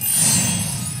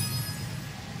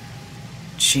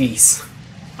 Jeez.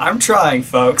 I'm trying,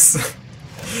 folks.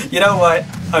 You know what?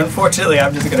 Unfortunately,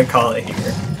 I'm just gonna call it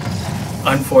here.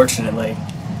 Unfortunately.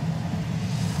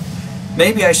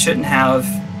 Maybe I shouldn't have,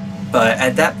 but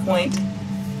at that point,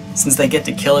 since they get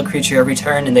to kill a creature every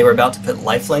turn and they were about to put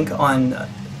lifelink on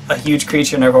a huge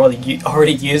creature and I've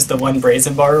already used the one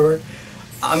Brazen Borrower,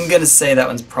 I'm gonna say that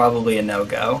one's probably a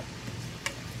no-go.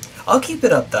 I'll keep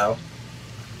it up though.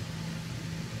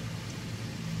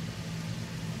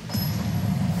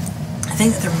 I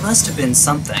think that there must have been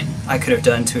something I could have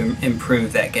done to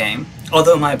improve that game.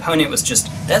 Although my opponent was just,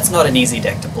 that's not an easy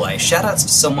deck to play. Shoutouts to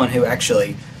someone who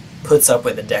actually puts up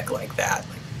with a deck like that.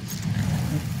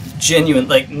 Genuine,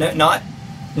 like, not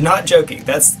joking.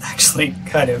 That's actually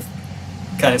kind of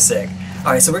sick.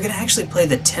 All right, so we're gonna actually play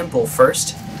the temple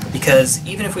first, because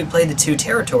even if we played the 2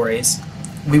 territories,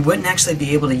 we wouldn't actually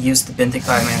be able to use the Benthic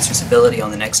Biomancer's ability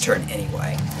on the next turn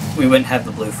anyway. We wouldn't have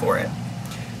the blue for it.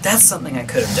 That's something I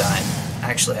could have done.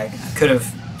 Actually, I could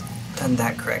have done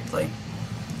that correctly.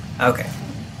 Okay.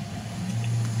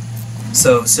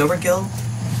 So Silvergill,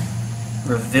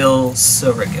 Revel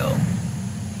Silvergill.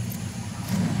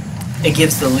 It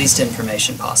gives the least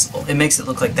information possible. It makes it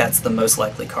look like that's the most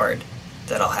likely card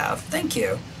that I'll have. Thank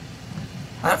you.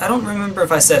 I don't remember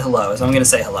if I said hello, so I'm gonna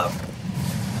say hello.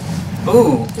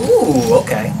 Ooh,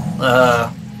 okay.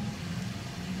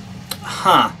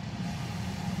 Huh.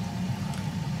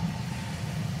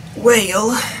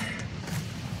 Well...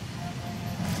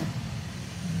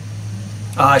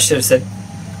 Oh, I should have said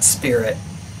spirit.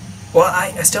 Well,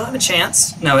 I still have a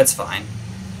chance. No, it's fine.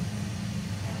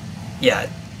 Yeah.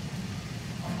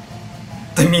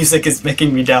 The music is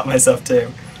making me doubt myself,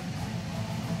 too.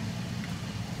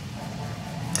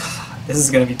 This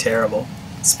is gonna be terrible.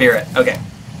 Spirit. Okay.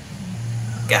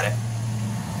 Got it.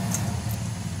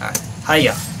 Alright.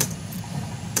 Hiya.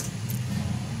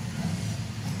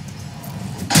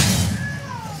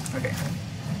 Okay.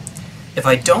 If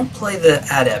I don't play the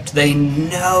Adept, they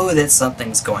know that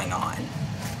something's going on.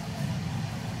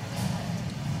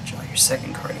 Draw your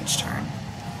second card each turn.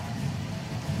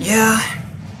 Yeah.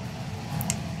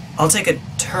 I'll take a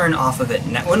turn off of it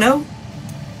now. Well, no.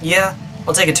 Yeah,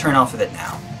 I'll take a turn off of it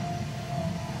now.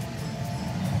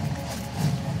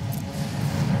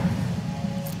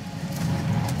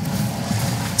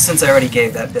 Since I already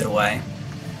gave that bit away.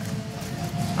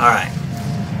 Alright.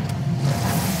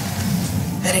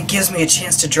 And it gives me a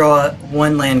chance to draw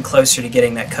one land closer to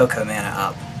getting that Coco mana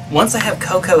up. Once I have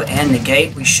Coco and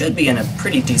Negate, we should be in a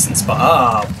pretty decent spot.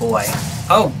 Oh boy.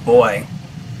 Oh boy.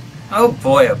 Oh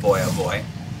boy, oh boy, oh boy.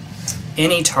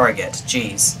 Any target.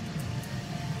 Jeez.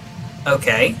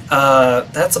 Okay,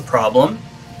 that's a problem.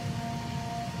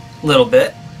 Little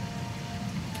bit.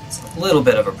 It's a little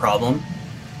bit of a problem.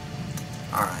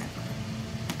 Alright.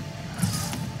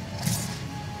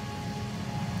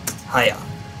 Hiya.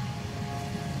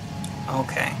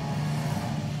 Okay.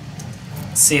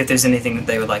 Let's see if there's anything that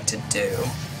they would like to do.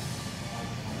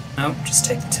 Nope, just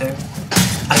take the 2.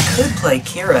 I could play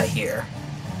Kira here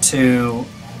to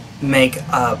make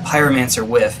a Pyromancer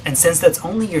whiff, and since that's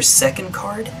only your second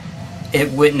card,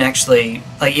 it wouldn't actually,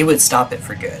 like, it would stop it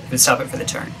for good. It would stop it for the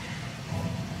turn.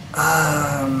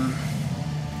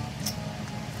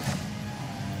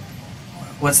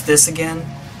 What's this again?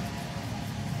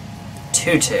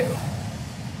 2/2.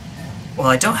 Well,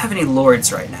 I don't have any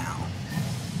lords right now.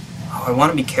 Oh, I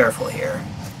want to be careful here.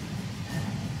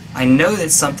 I know that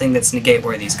something that's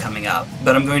negate-worthy is coming up,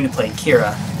 but I'm going to play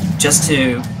Kira just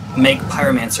to make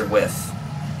Pyromancer whiff.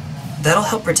 That'll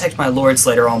help protect my lords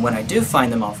later on when I do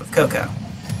find them off of Coco.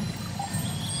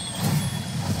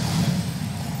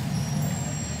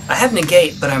 I have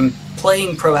negate, but I'm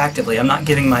playing proactively. I'm not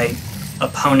giving my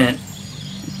opponent...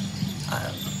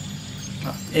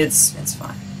 it's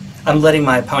fine. I'm letting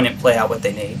my opponent play out what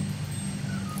they need.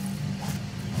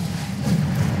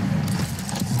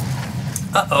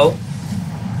 Uh-oh.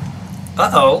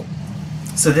 Uh-oh.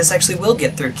 So this actually will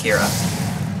get through Kira.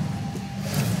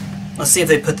 Let's see if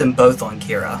they put them both on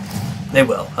Kira. They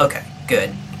will. Okay,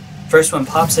 good. First one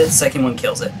pops it, second one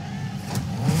kills it.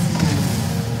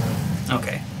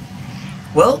 Okay.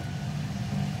 Well,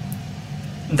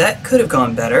 that could have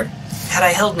gone better. Had I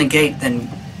held negate, then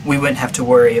we wouldn't have to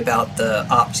worry about the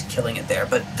opt killing it there,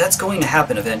 but that's going to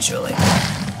happen eventually.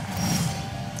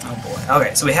 Oh boy.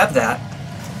 Okay, so we have that.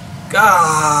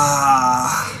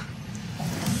 Ah!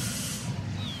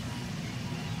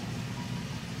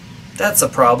 That's a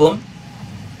problem.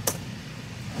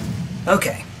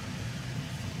 Okay.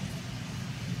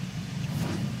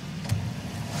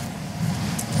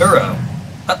 Uro.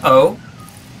 Uh-oh.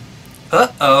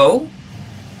 Uh-oh.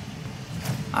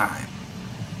 Alright.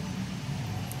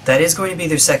 That is going to be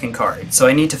their second card, so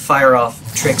I need to fire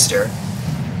off Trickster.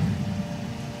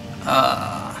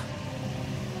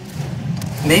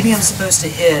 Maybe I'm supposed to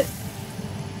hit...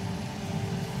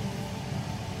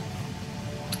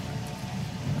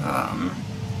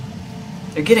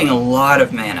 They're getting a lot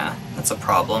of mana. That's a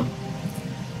problem.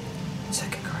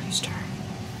 Second card each turn.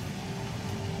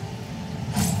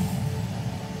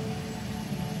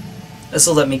 This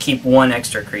will let me keep one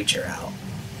extra creature out.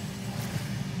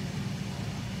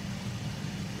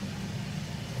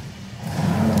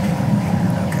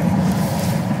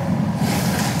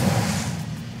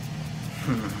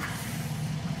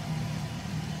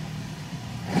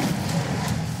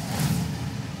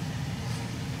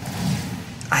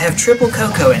 I have triple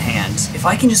Coco in hand. If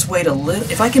I can just wait a little,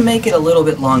 if I can make it a little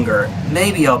bit longer,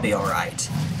 maybe I'll be alright.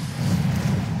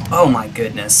 Oh my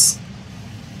goodness.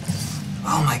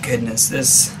 Oh my goodness,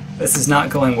 this is not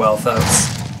going well,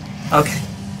 folks. Okay,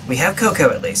 we have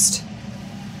Coco at least.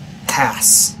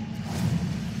 Pass.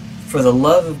 For the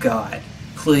love of God,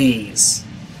 please.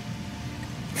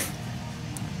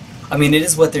 I mean, it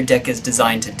is what their deck is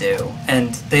designed to do,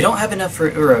 and they don't have enough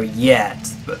for Uro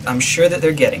yet, but I'm sure that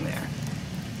they're getting there.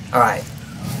 Alright.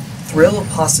 Thrill of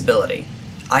Possibility.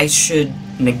 I should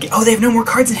negate... Oh, they have no more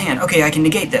cards in hand! Okay, I can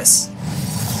negate this.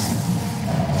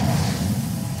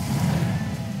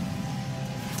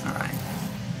 Alright.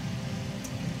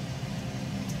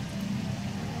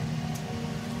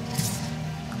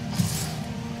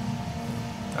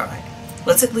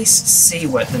 let's at least see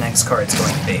what the next card's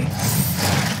going to be.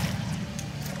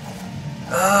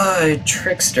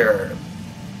 Trickster.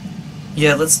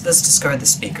 Yeah, let's discard the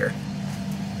speaker.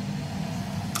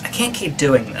 I can't keep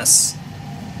doing this.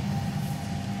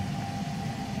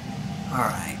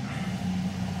 Alright.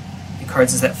 The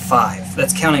cards is at 5.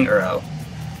 That's counting Uro.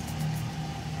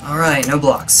 Alright, no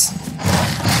blocks.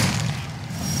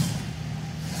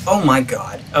 Oh my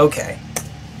god. Okay.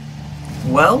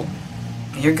 Well,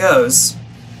 here goes.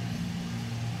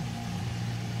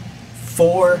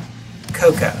 4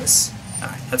 Cocos.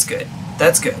 Alright, that's good.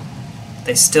 That's good.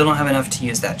 They still don't have enough to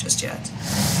use that just yet.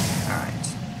 Alright.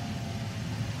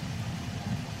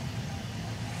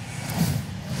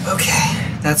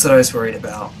 Okay, that's what I was worried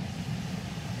about.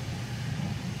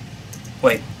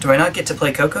 Wait, do I not get to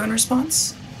play Coco in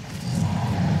response?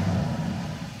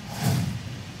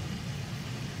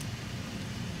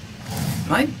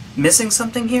 Am I missing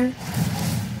something here?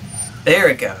 There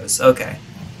it goes, okay.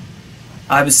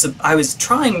 I was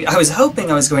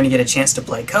hoping I was going to get a chance to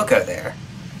play Coco there.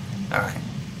 Alright.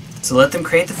 So let them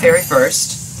create the fairy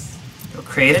first. They'll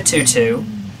create a 2/2,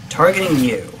 targeting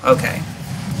you. Okay.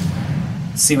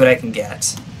 Let's see what I can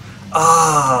get.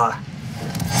 Ah!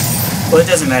 Well, it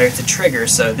doesn't matter, it's a trigger,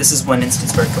 so this is one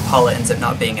instance where Kapala ends up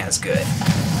not being as good.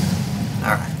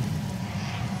 Alright.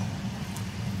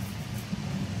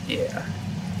 Yeah.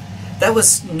 That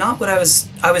was not what I was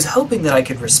hoping that I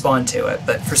could respond to it,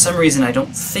 but for some reason I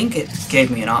don't think it gave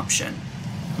me an option.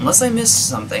 Unless I missed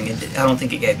something, I don't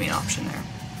think it gave me an option there.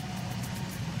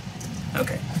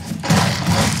 Okay.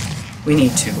 We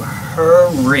need to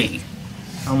hurry.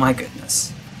 Oh my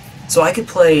goodness. So I could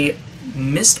play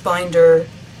Mistbinder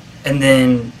and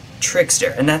then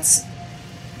Trickster, and that's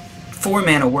 4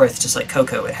 mana worth, just like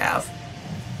Coco would have.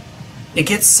 It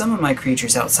gets some of my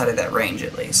creatures outside of that range,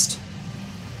 at least.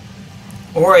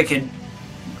 Or I could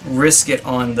risk it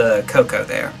on the Coco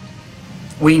there.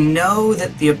 We know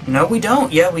that the... No, we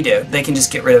don't. Yeah, we do. They can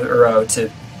just get rid of Uro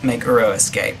to make Uro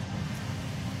escape.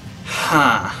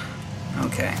 Huh.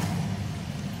 Okay.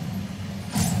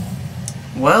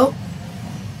 Well,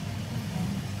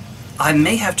 I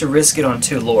may have to risk it on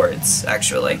 2 Lords,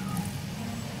 actually.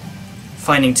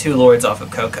 Finding 2 Lords off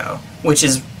of Coco, which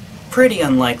is pretty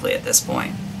unlikely at this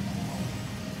point.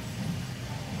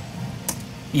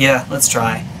 Yeah, let's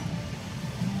try.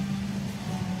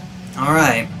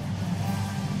 Alright.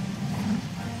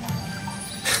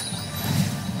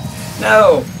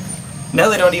 No! Now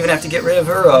they don't even have to get rid of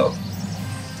Uro.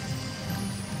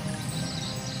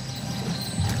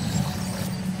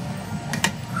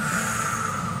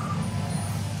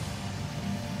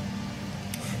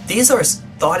 These are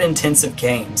thought-intensive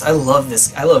games. I love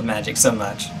this. I love Magic so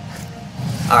much.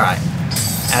 Alright.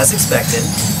 As expected.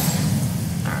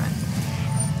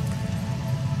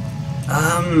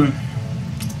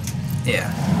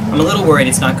 Yeah. I'm a little worried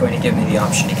it's not going to give me the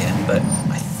option again, but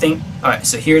I think... Alright,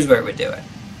 so here's where it would do it.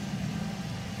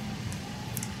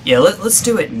 Yeah, let's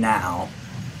do it now.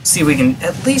 See if we can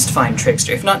at least find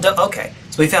Trickster. If not... Okay,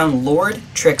 so we found Lord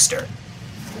Trickster.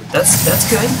 That's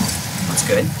good. That's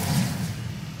good.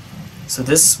 So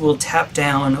this will tap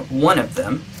down one of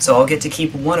them, so I'll get to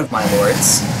keep one of my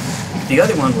Lords. The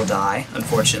other one will die,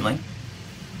 unfortunately.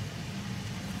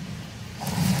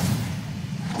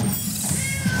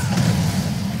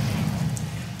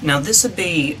 Now this would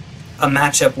be a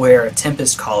matchup where a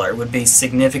Tempest Caller would be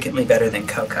significantly better than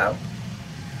Coco.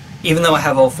 Even though I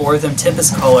have all 4 of them,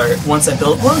 Tempest Caller, once I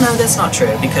build... Well, no, that's not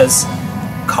true, because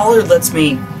Caller lets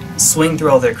me swing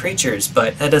through all their creatures,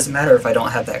 but that doesn't matter if I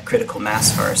don't have that critical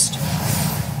mass first.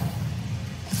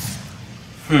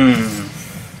 And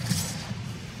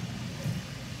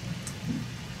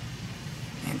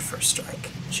first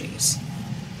strike. Jeez.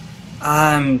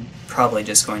 I'm probably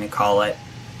just going to call it.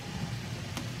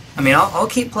 I mean, I'll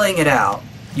keep playing it out.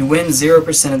 You win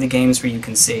 0% of the games where you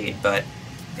concede, but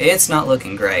it's not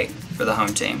looking great for the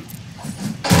home team.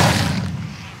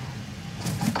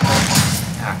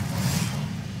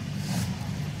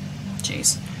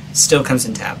 Jeez. Still comes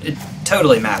in tapped. It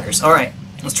totally matters. Alright,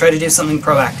 let's try to do something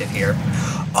proactive here.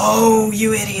 Oh,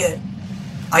 you idiot!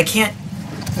 I can't...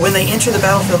 When they enter the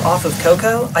battlefield off of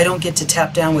Coco, I don't get to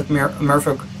tap down with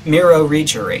Merfolk Miro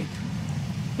Reachery.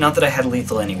 Not that I had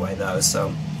lethal anyway, though,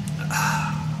 so...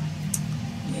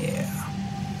 yeah.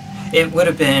 It would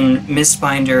have been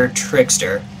Mistbinder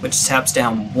Trickster, which taps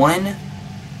down 1,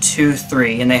 2,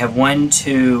 3, and they have 1,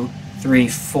 2, 3,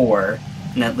 4,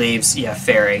 and that leaves, yeah,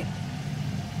 Fairy.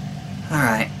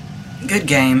 Alright. Good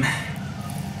game.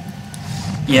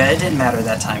 Yeah, it didn't matter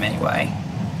that time anyway.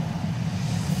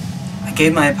 I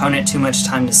gave my opponent too much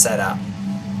time to set up.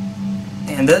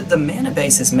 And the mana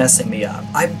base is messing me up.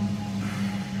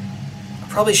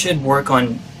 probably should work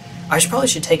on... probably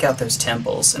should take out those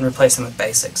temples and replace them with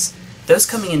basics. Those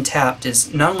coming in tapped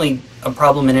is not only a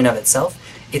problem in and of itself,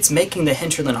 it's making the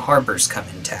hinterland harbors come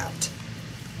in tapped.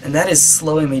 And that is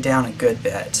slowing me down a good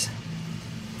bit.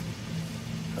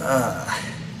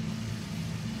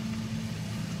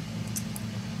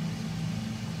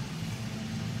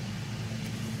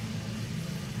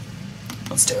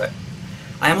 Let's do it.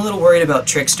 I am a little worried about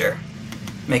Trickster.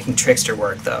 Making Trickster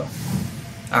work, though.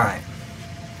 Alright.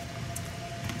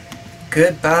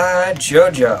 Goodbye,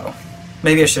 Jojo.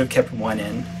 Maybe I should have kept one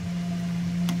in.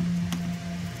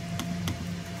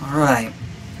 Alright.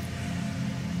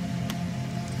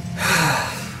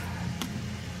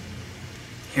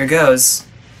 Here goes.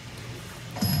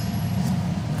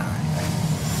 Alright.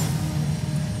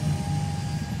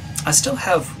 I still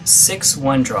have 6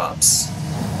 1-drops.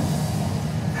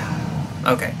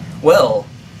 Okay. Well.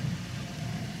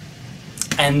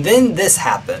 And then this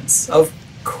happens. Of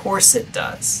course it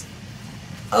does.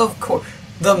 Of course.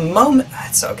 The moment...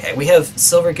 It's okay. We have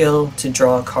Silvergill to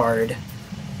draw a card.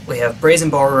 We have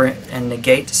Brazen Borrower and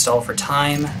Negate to stall for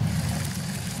time.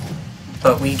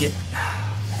 But we get...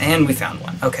 And we found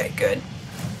one. Okay, good.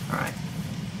 Alright.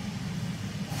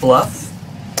 Bluff.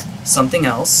 Something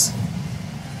else.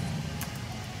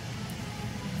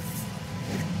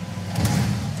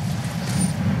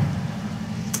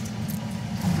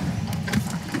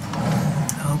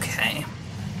 Okay.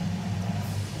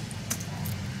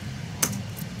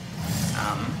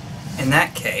 In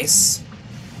that case...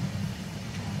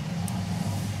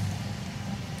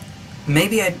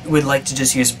 Maybe I would like to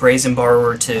just use Brazen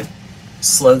Borrower to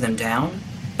slow them down,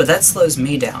 but that slows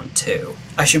me down too.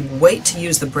 I should wait to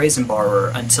use the Brazen Borrower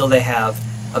until they have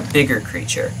a bigger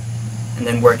creature, and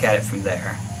then work at it from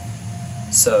there.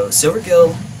 So,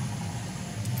 Silvergill,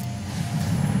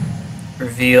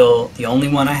 reveal the only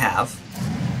one I have.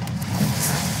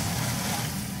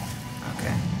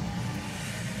 Okay.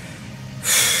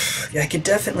 Yeah, I could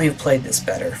definitely have played this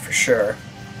better, for sure.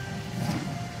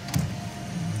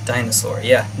 Dinosaur,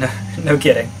 yeah, no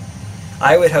kidding.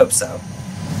 I would hope so.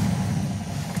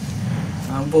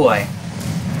 Oh boy.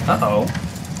 Uh-oh.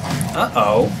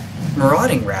 Uh-oh.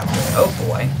 Marauding Raptor, oh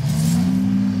boy.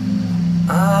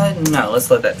 No, let's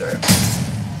let that through.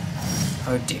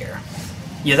 Oh dear.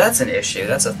 Yeah, that's an issue.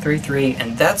 That's a 3/3,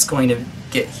 and that's going to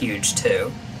get huge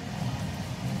too.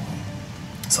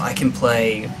 So I can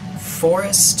play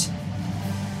Forest.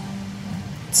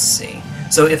 Let's see.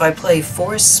 So if I play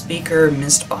Forest Speaker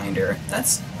Mistbinder,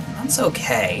 that's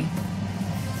okay.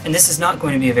 And this is not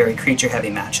going to be a very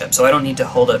creature-heavy matchup, so I don't need to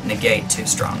hold up Negate too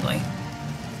strongly.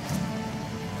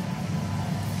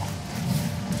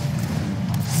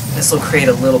 This will create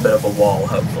a little bit of a wall,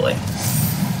 hopefully.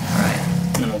 Alright,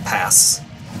 and then we'll pass.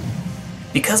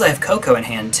 Because I have Coco in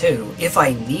hand too, if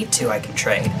I need to, I can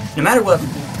trade. No matter what...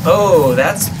 Oh,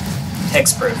 that's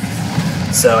hexproof.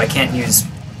 So I can't use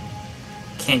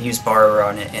Borrower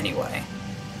on it anyway.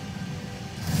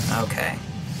 Okay.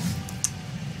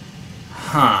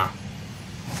 Huh.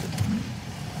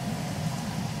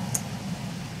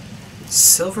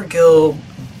 Silvergill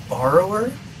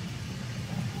Borrower?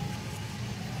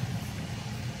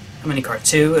 How many cards?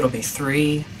 2? It'll be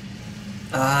 3.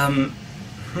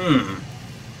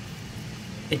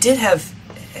 It did have...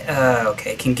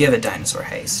 okay, can give a Dinosaur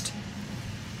Haste.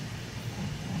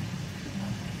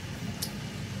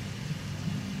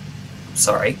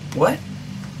 Sorry, what?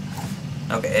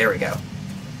 Okay, there we go.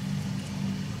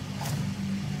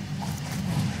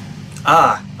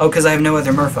 Ah! Oh, because I have no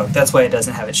other Merfolk. That's why it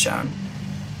doesn't have it shown.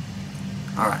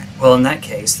 Alright, well in that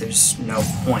case, there's no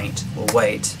point. We'll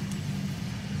wait.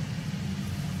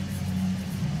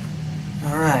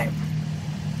 Alright.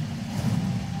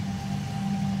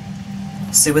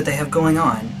 See what they have going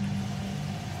on.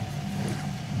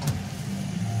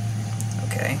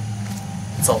 Okay.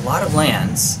 It's a lot of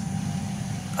lands.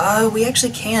 We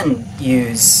actually can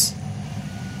use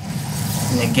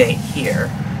Negate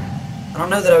here. I don't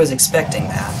know that I was expecting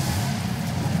that.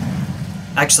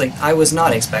 Actually, I was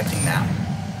not expecting that.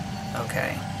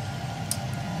 Okay.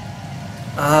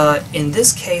 In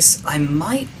this case, I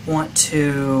might want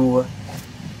to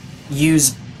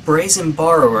use Brazen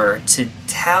Borrower to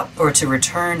tap or to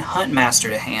return Huntmaster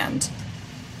to hand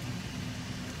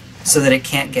so that it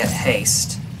can't get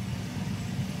haste.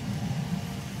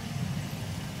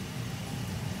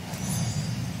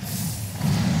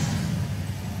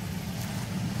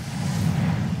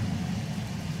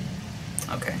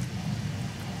 Okay.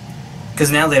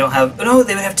 Because now they don't have... No,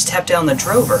 they would have to tap down the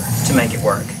Drover to make it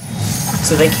work.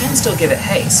 So they can still give it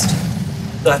haste.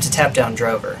 They'll have to tap down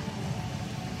Drover.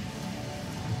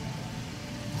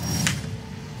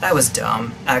 That was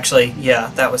dumb. Actually,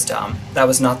 yeah, that was dumb. That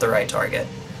was not the right target.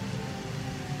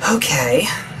 Okay,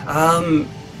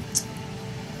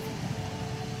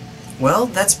 well,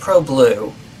 that's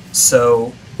pro-blue,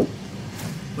 so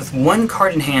with one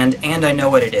card in hand, and I know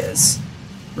what it is,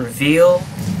 reveal,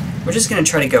 we're just going to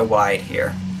try to go wide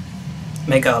here.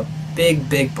 Make a big,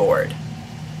 big board.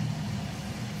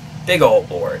 Big ol'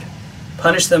 board.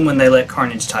 Punish them when they let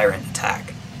Carnage Tyrant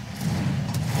attack.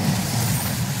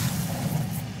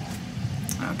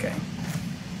 Okay.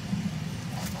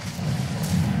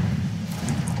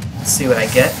 Let's see what I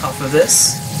get off of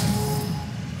this.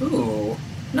 Ooh,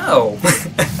 no.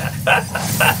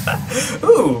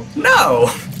 Ooh, no.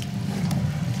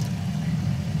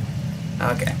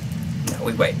 Okay. No,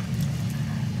 we wait.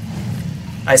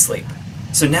 I sleep.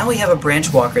 So now we have a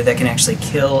Branch Walker that can actually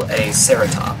kill a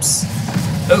Ceratops.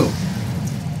 Ooh.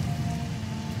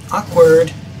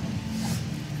 Awkward.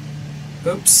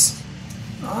 Oops.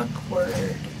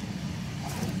 Awkward.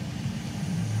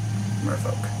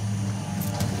 Merfolk.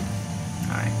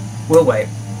 Alright. We'll wait.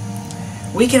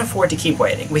 We can afford to keep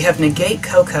waiting. We have Negate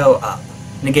Coco up.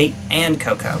 Negate and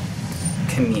Coco.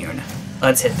 Commune.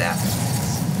 Let's hit that.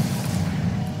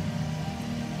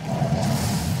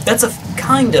 That's a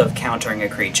kind of countering a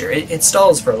creature. It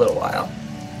stalls for a little while.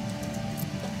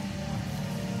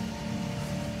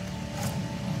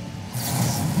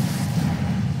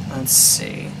 Let's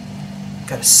see.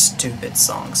 Got a stupid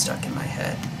song stuck in my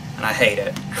head, and I hate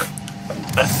it.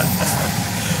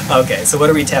 Okay, so what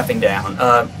are we tapping down?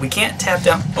 We can't tap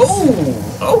down.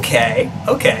 Oh, okay,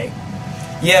 okay.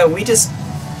 Yeah, we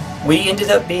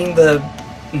ended up being the,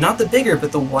 not the bigger,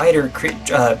 but the wider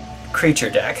creature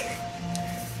deck.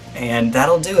 And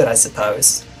that'll do it, I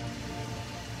suppose.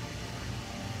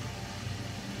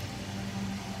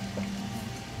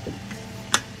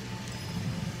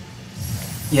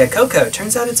 Yeah, Coco,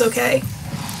 turns out it's okay.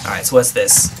 Alright, so what's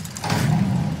this?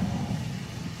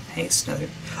 Haste, another...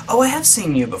 Oh, I have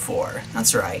seen you before.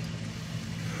 That's right.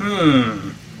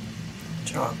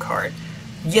 Draw a card.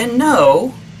 You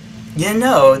know,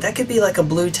 that could be like a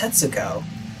blue Tetsuko.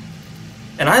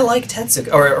 And I like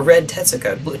Tetsuko, or a red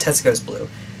Tetsuko. Tetsuko's blue.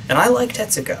 And I like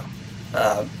Tetsuko.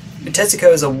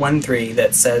 Tetsuko is a 1/3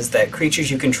 that says that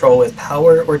creatures you control with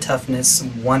power or toughness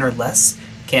 1 or less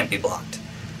can't be blocked.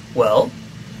 Well,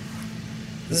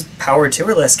 this power 2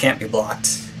 or less can't be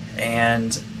blocked,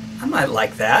 and I might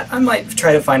like that. I might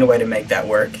try to find a way to make that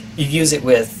work. You use it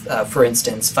with, for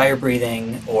instance, fire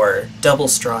breathing or double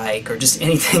strike or just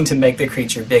anything to make the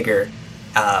creature bigger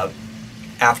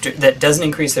after that doesn't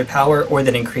increase their power or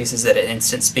that increases it at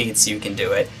instant speed, so you can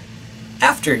do it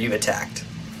after you've attacked.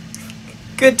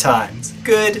 Good times.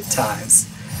 Good times.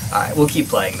 Alright, we'll keep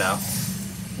playing though.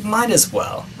 Might as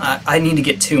well. I need to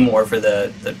get 2 more for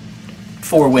the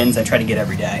 4 wins I try to get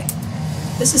every day.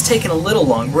 This has taken a little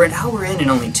long. We're an hour in and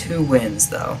only 2 wins,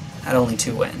 though. At only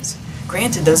 2 wins.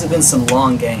 Granted, those have been some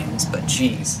long games, but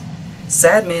geez.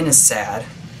 Sad man is sad.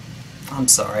 I'm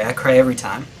sorry, I cry every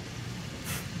time.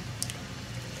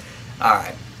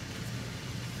 Alright.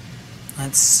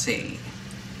 Let's see.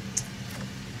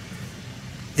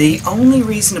 The only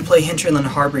reason to play Hinterland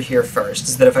Harbor here first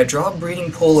is that if I draw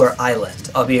Breeding Pool or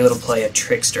Island, I'll be able to play a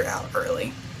Trickster out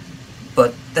early.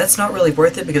 But that's not really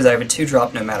worth it because I have a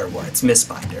 2-drop no matter what. It's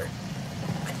Mistbinder.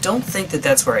 I don't think that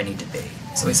that's where I need to be.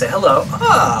 So we say hello.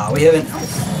 Ah, we haven't...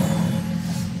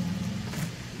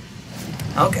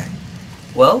 Oh. Okay.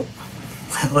 Well,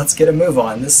 let's get a move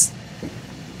on. This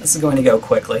is going to go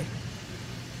quickly.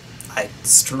 I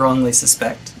strongly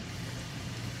suspect.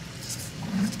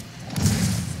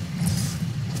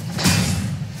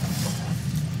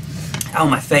 Ow,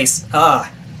 my face.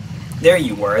 Ah, there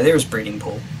you were. There's Breeding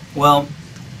Pool. Well,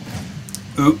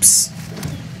 oops.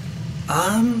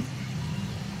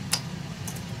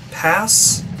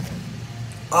 Pass?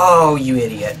 Oh, you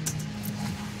idiot.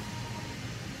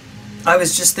 I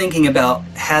was just thinking about,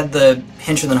 had the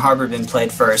Hinterland Harbor been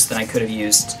played first, then I could have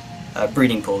used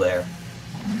Breeding Pool there.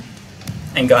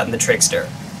 And gotten the Trickster.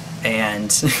 And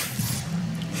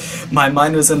my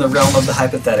mind was in the realm of the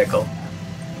hypothetical.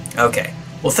 Okay.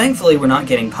 Well, thankfully we're not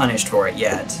getting punished for it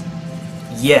yet.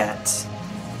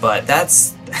 But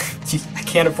that's... I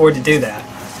can't afford to do that.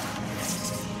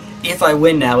 If I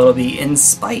win now, it'll be in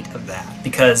spite of that,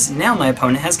 because now my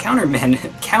opponent has counter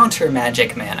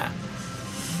magic mana.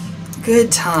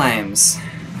 Good times.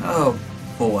 Oh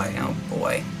boy, oh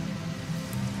boy.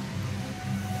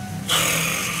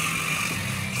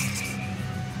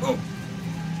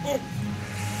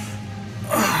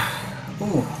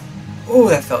 Ooh, ooh,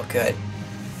 that felt good.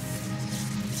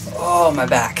 Oh, my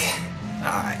back.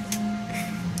 Alright.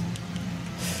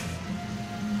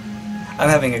 I'm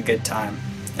having a good time.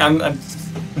 I'm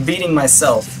beating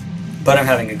myself, but I'm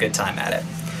having a good time at it.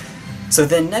 So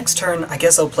then next turn, I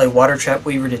guess I'll play Water Trap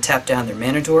Weaver to tap down their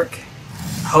mana dork,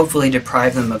 hopefully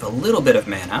deprive them of a little bit of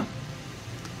mana.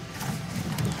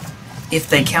 If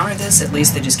they counter this, at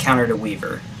least they just countered a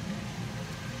Weaver.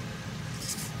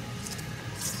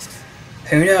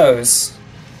 Who knows?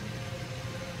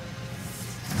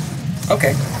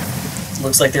 Okay.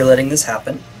 Looks like they're letting this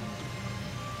happen.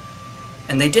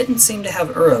 And they didn't seem to have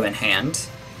Uro in hand.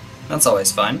 That's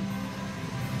always fun.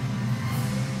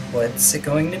 What's it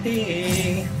going to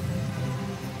be?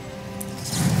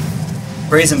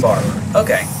 Brazen Borrower.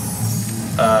 Okay.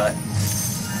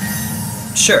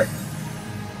 Sure.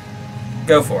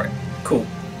 Go for it. Cool.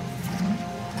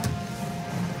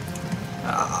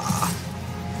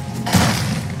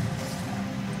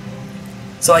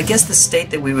 So I guess the state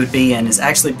that we would be in is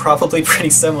actually probably pretty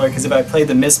similar, because if I play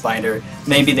the Mistbinder,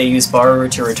 maybe they use Borrower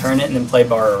to return it and then play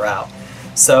Borrower out.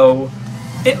 So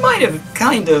it might have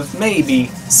kind of, maybe,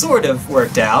 sort of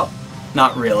worked out.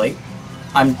 Not really.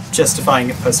 I'm justifying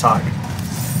it post hoc.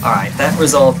 Alright, that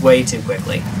resolved way too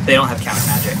quickly. They don't have counter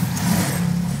magic.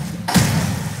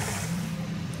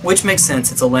 Which makes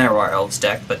sense, it's a Llanowar Elves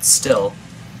deck, but still.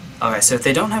 Alright, so if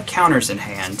they don't have counters in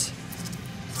hand,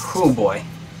 oh boy.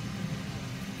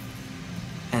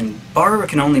 And Borrower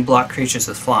can only block creatures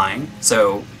with flying,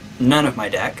 so none of my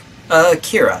deck.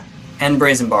 Kira and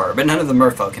Brazen Borrower, but none of the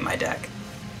Merfolk in my deck.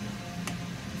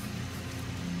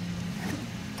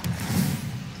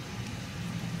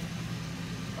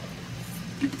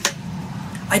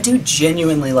 I do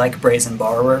genuinely like Brazen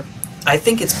Borrower. I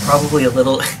think it's probably a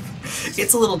little...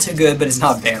 it's a little too good, but it's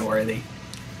not ban-worthy.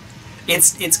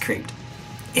 It's creeped.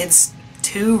 It's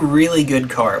two really good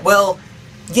cards. Well,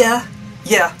 yeah.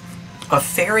 A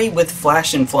fairy with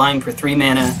flash and flying for 3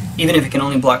 mana, even if it can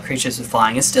only block creatures with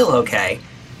flying, is still okay.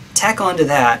 Tack onto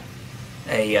that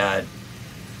a,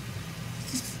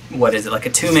 what is it, like a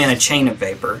 2 mana Chain of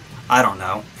Vapor. I don't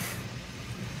know.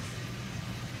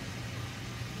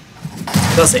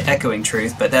 I'll say Echoing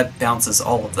Truth, but that bounces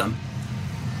all of them.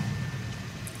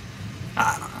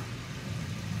 I don't know.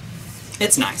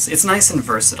 It's nice. It's nice and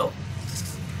versatile.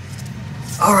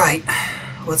 Alright,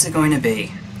 what's it going to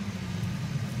be?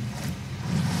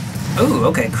 Ooh,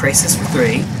 okay, Krasis for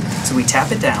 3. So we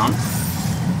tap it down.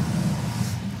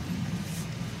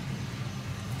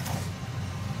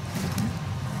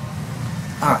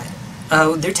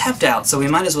 Alright. They're tapped out, so we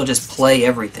might as well just play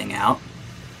everything out.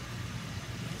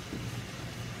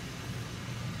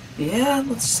 Yeah,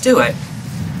 let's just do it.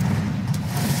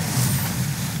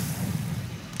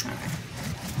 Alright.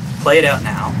 Play it out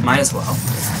now. Might as well.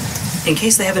 In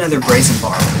case they have another Brazen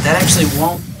Borrower. That actually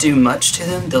won't do much to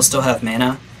them. They'll still have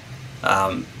mana.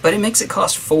 But it makes it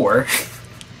cost 4.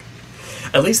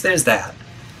 At least there's that.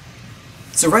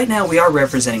 So right now we are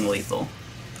representing lethal.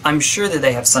 I'm sure that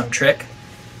they have some trick.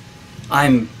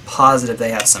 I'm positive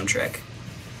they have some trick.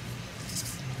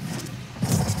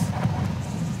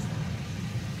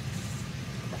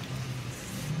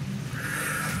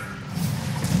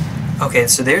 Okay,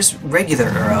 so there's regular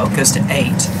Uro, goes to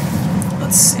 8.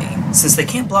 Let's see. Since they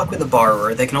can't block with the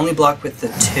Borrower, they can only block with the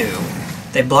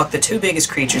 2. They block the 2 biggest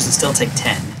creatures and still take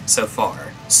 10, so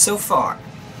far. So far.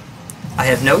 I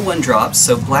have no 1-drops,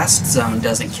 so Blast Zone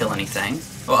doesn't kill anything.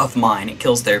 Well, of mine, it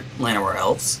kills their Llanowar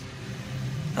Elves.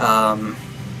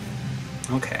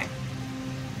 Okay.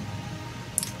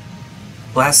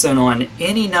 Blast Zone on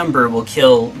any number will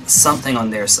kill something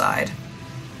on their side.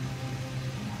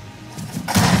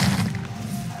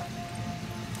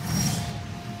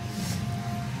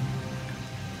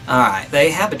 Alright,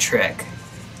 they have a trick.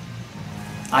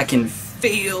 I can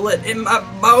feel it in my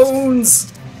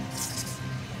bones!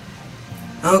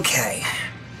 Okay.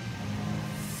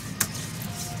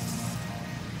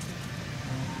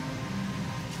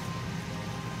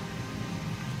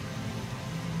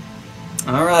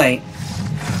 Alright.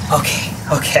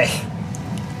 Okay.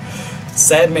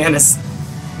 Sad Man is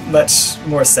much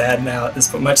more sad now at this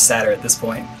point, much sadder at this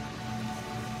point.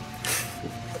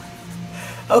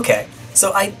 Okay.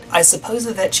 So I suppose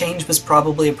that change was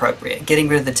probably appropriate, getting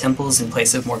rid of the temples in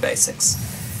place of more basics.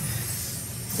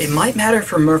 It might matter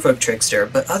for Merfolk Trickster,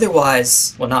 but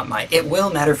otherwise, well not might, it will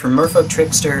matter for Merfolk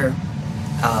Trickster,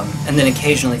 and then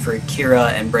occasionally for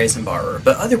Kira and Brazen Borrower,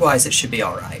 but otherwise it should be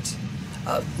alright.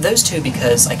 Those two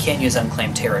because I can't use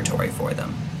Unclaimed Territory for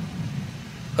them.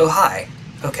 Oh hi,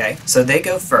 okay, so they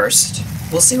go first.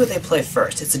 We'll see what they play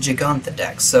first. It's a Gigantha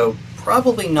deck, so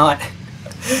probably not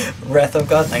Wrath of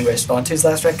God, Language, Spawn 2's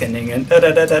Last Reckoning, and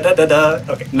da-da-da-da-da-da-da.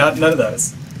 Okay, none of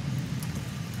those.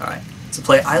 Alright, so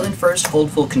play Island first,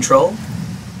 hold full control.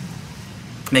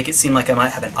 Make it seem like I might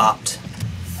have an opt.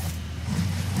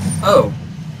 Oh.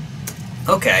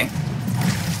 Okay.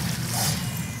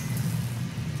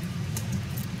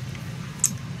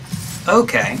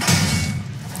 Okay.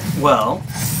 Well.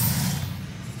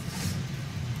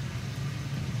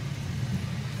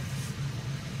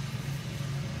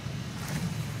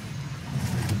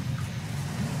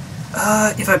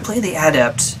 If I play the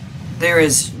Adept, there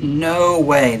is no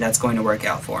way that's going to work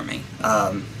out for me.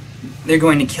 They're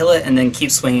going to kill it and then keep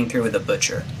swinging through with a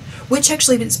Butcher. Which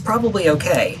actually is probably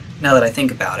okay, now that I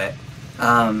think about it.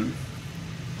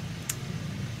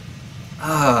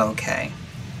 Okay.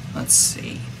 Let's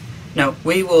see. No,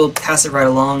 we will pass it right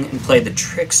along and play the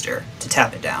Trickster to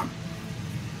tap it down.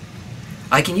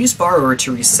 I can use Borrower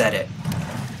to reset it.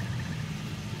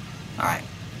 Alright.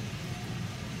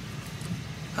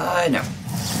 No.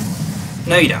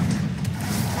 No, you don't.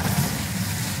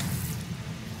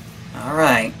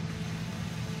 Alright.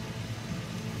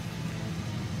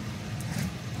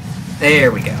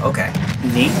 There we go. Okay.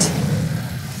 Neat.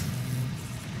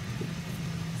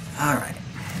 Alright.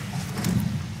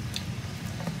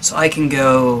 So I can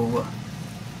go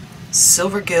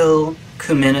Silvergill,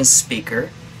 Kumina's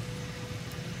Speaker,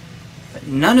 but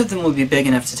none of them will be big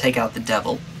enough to take out the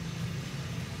Devil.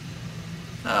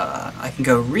 I can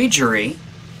go Regery,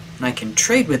 and I can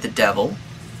trade with the Devil.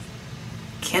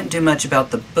 Can't do much about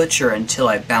the Butcher until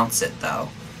I bounce it, though.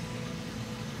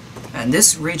 And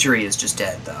this Regery is just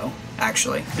dead, though,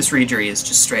 actually. This Regery is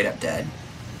just straight up dead.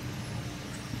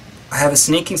 I have a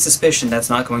sneaking suspicion that's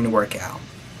not going to work out.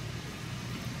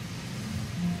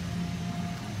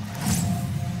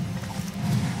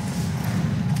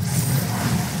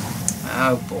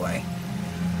 Oh boy.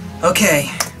 Okay,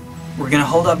 we're gonna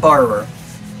hold up Borrower.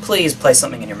 Please play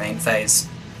something in your main phase.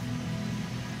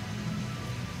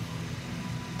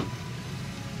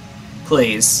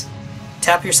 Please.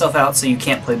 Tap yourself out so you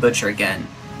can't play Butcher again.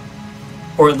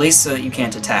 Or at least so that you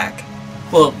can't attack.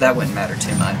 Well, that wouldn't matter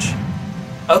too much.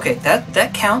 Okay,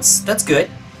 that counts. That's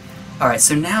good. Alright,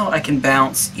 so now I can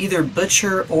bounce either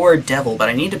Butcher or Devil, but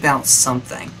I need to bounce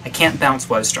something. I can't bounce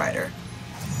Woestrider.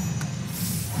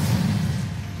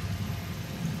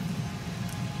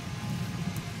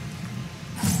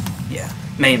 Yeah,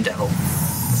 Mayhem Devil.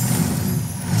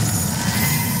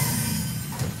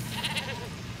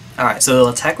 Alright, so they'll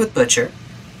attack with Butcher.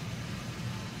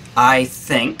 I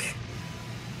think.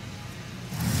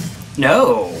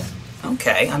 No!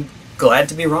 Okay, I'm glad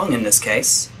to be wrong in this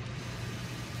case.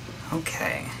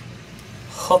 Okay.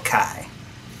 Hawkeye.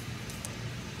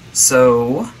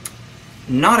 So,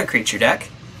 not a creature deck.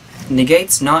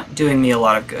 Negate's not doing me a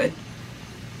lot of good.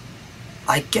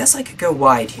 I guess I could go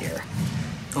wide here.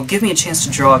 It'll give me a chance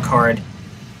to draw a card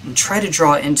and try to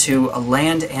draw into a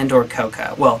land and or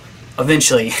Coca. Well,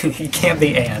 eventually, you can't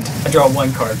be and. I draw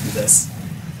one card for this.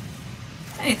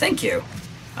 Hey, thank you.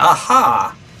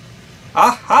 Aha!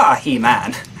 Aha,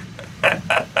 He-Man!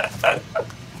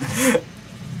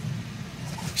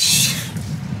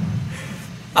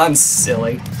 I'm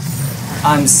silly.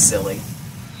 I'm silly.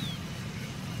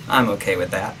 I'm okay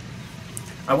with that.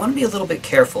 I want to be a little bit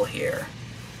careful here.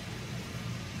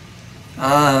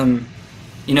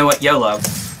 You know what? YOLO.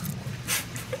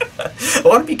 I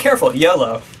want to be careful.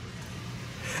 YOLO.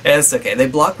 It's okay. They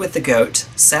block with the goat.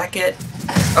 Sack it.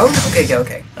 Oh, no.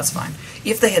 Okay. That's fine.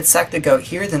 If they had sacked the goat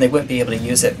here, then they wouldn't be able to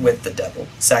use it with the Devil.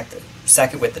 Sack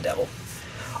it with the Devil.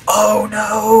 Oh,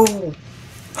 no!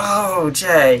 Oh,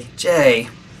 Jay.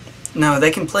 No,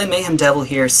 they can play Mayhem Devil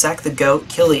here, sack the goat,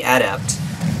 kill the Adept.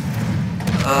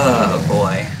 Oh,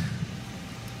 boy.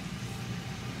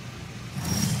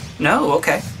 No,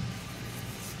 okay.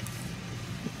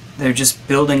 They're just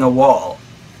building a wall.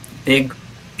 Big,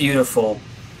 beautiful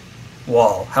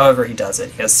wall. However he does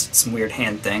it. He has some weird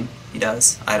hand thing. He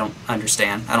does. I don't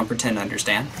understand. I don't pretend to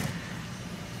understand.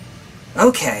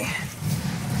 Okay.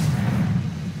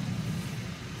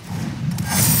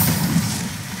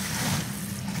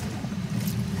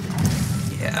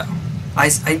 Yeah.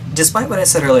 Despite what I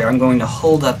said earlier, I'm going to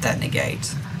hold up that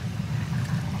negate.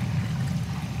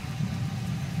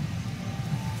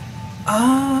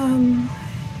 I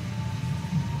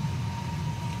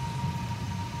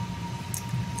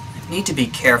need to be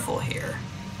careful here.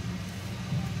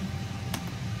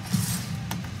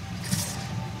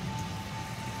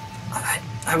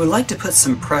 I would like to put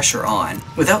some pressure on.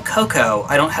 Without Coco,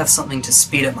 I don't have something to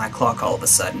speed up my clock all of a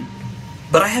sudden.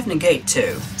 But I have negate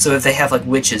too, so if they have like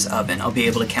Witch's Oven, I'll be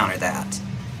able to counter that.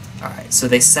 Alright, so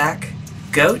they sack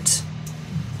Goat,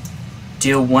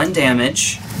 deal 1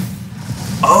 damage.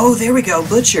 Oh, there we go,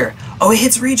 Butcher! Oh, it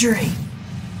hits Regery!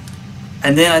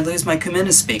 And then I lose my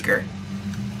Kumina's Speaker.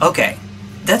 Okay,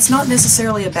 that's not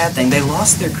necessarily a bad thing. They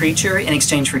lost their creature in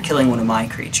exchange for killing one of my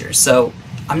creatures, so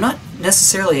I'm not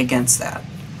necessarily against that.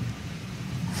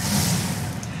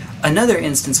 Another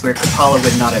instance where Kapala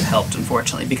would not have helped,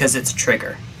 unfortunately, because it's a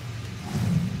trigger.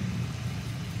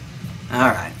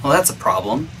 Alright, well that's a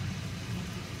problem.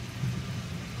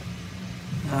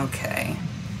 Okay.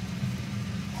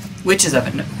 Witches have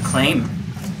a claim.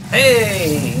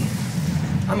 Hey!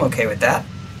 I'm okay with that.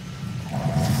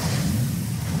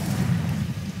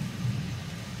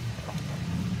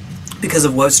 Because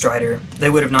of Woe Strider, they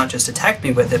would have not just attacked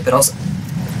me with it, but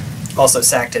also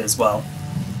sacked it as well.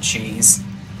 Jeez.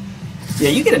 Yeah,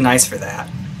 you get a nice for that.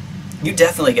 You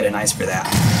definitely get a nice for that.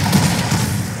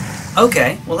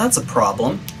 Okay, well that's a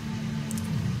problem.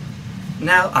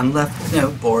 Now I'm left with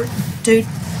no board. Dude.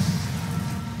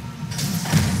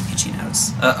 Itchy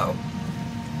nose. Uh-oh.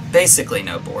 Basically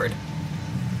no board.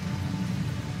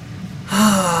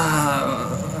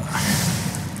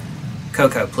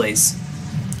 Coco, please.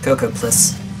 Coco,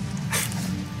 please.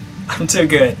 I'm too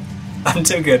good. I'm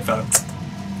too good, folks.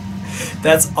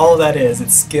 That's all that is.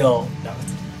 It's skill. No.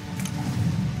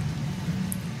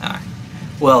 Alright.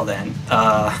 Well then,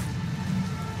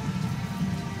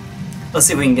 let's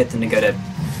see if we can get them to go to...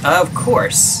 Of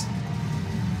course.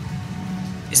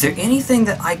 Is there anything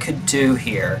that I could do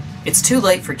here? It's too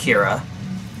late for Kira,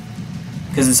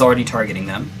 because it's already targeting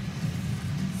them.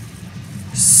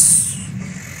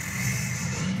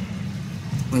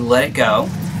 We let it go.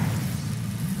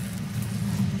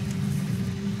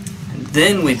 And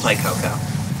then we play Coco.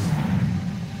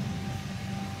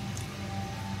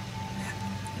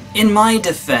 In my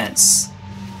defense,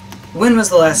 when was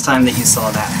the last time that you saw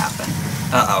that happen?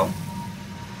 Uh-oh.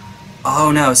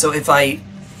 Oh no, so if I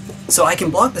can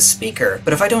block the speaker,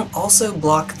 but if I don't also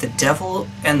block the Devil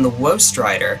and the Woe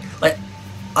Strider, like,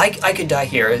 I could die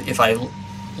here if I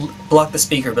block the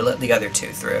speaker but let the other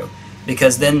two through.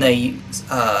 Because then they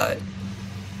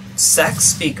sack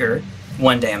speaker,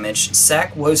 1 damage,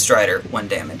 sack Woe Strider, 1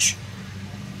 damage.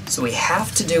 So we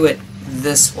have to do it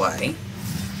this way.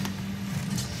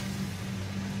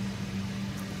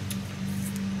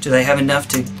 Do they have enough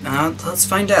to... let's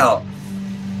find out.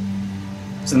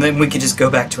 So then we could just go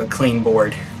back to a clean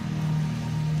board.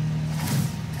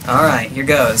 Alright, here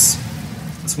goes.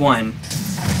 It's 1.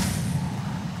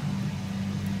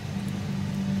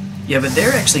 Yeah, but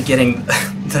they're actually getting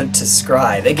to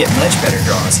scry. They get much better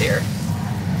draws here.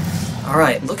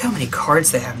 Alright, look how many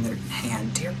cards they have in their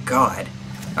hand. Dear God.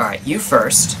 Alright, you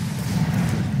first.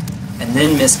 And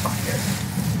then Mistbinder.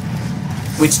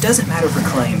 Which doesn't matter for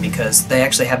claim, because they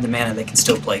actually have the mana. They can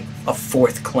still play a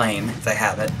 4th claim if they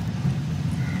have it.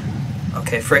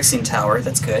 Okay, Phyrexian Tower.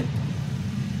 That's good.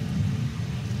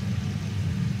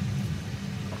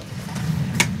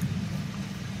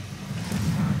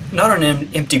 Not on an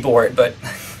empty board, but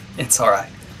it's alright.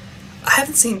 I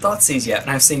haven't seen Thoughtseize yet, and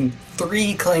I've seen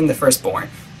 3 claim the Firstborn.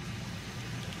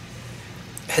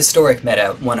 Historic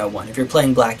meta 101. If you're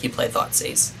playing black, you play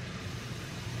Thoughtseize.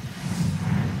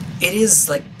 It is,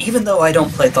 like, even though I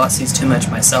don't play Thoughtseize too much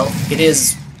myself, it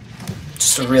is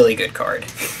just a really good card.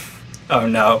 Oh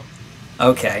no.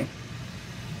 Okay.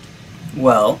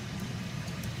 Well.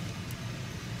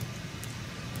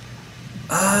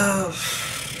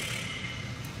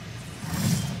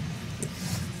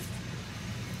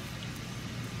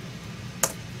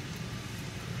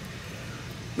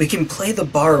 We can play the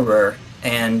Borrower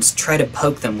and try to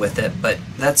poke them with it, but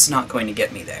that's not going to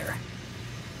get me there.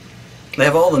 They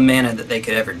have all the mana that they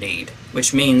could ever need,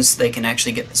 which means they can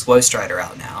actually get this Woe Strider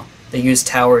out now. They use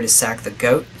Tower to sack the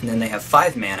Goat, and then they have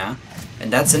 5 mana,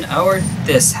 and that's an or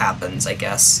this happens, I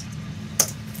guess.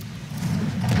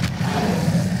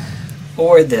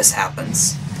 Or this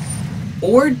happens.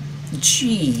 Or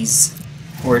jeez.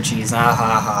 Or jeez, ah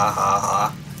ha ha ha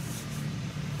ha.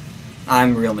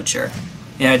 I'm real mature.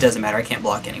 Yeah, it doesn't matter, I can't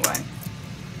block anyway.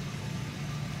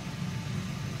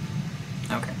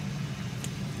 Okay.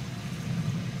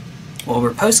 Well,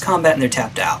 we're post-combat and they're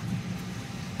tapped out.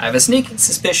 I have a sneaking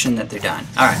suspicion that they're done.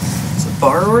 Alright, so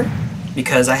Borrower,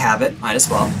 because I have it, might as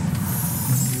well.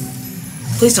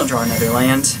 Please don't draw another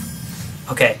land.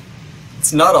 Okay,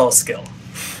 it's not all skill.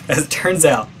 As it turns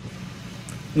out,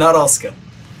 not all skill.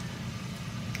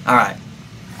 Alright.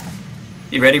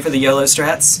 You ready for the YOLO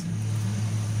strats?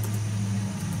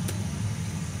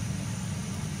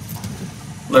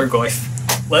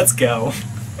 Lurgoyf. Let's go.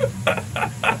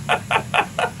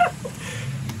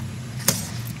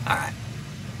 Alright.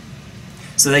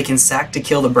 So they can sack to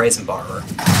kill the Brazen Borrower.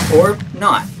 Or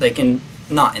not. They can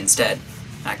not instead,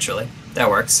 actually. That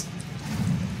works.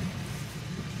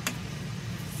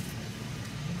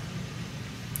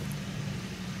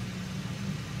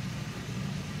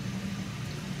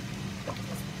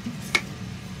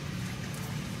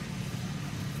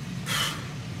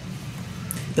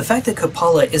 The fact that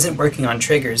Kopala isn't working on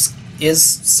triggers is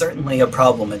certainly a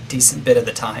problem a decent bit of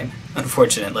the time,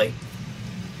 unfortunately.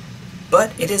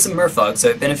 But it is a Merfolk, so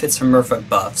it benefits from Merfolk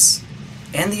buffs.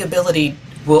 And the ability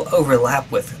will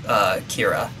overlap with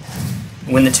Kira.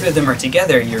 When the two of them are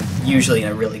together, you're usually in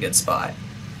a really good spot.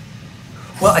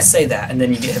 Well, I say that, and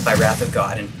then you get hit by Wrath of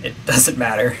God, and it doesn't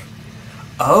matter.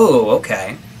 Oh,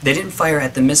 okay. They didn't fire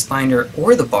at the Mistbinder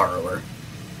or the Borrower.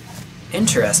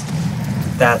 Interesting.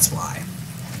 That's why.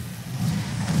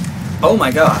 Oh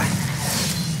my god.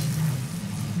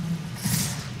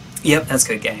 Yep, that's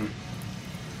good game.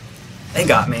 They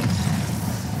got me.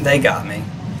 They got me.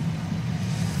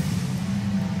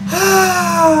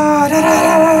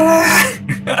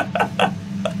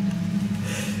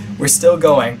 We're still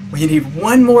going. We need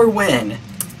one more win.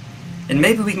 And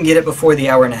maybe we can get it before the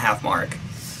hour-and-a-half mark.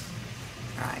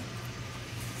 Alright.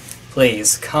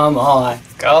 Please, come on.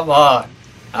 Come on.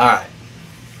 Alright.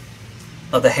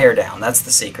 Let the hair down. That's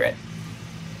the secret.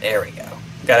 There we go.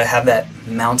 Gotta have that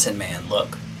mountain man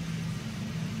look.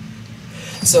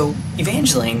 So,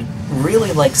 Evangeline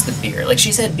really likes the beard. Like,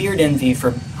 she's had beard envy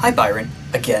for, hi Byron,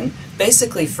 again,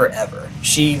 basically forever.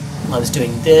 She loves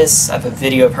doing this. I have a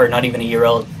video of her, not even a year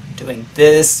old, doing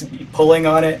this, me pulling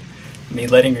on it, me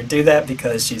letting her do that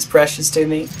because she's precious to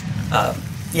me.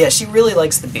 Yeah, she really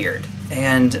likes the beard.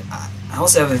 And I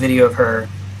also have a video of her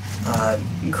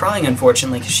crying,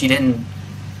 unfortunately,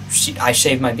 because I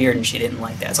shaved my beard and she didn't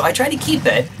like that. So I try to keep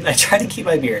it, and I try to keep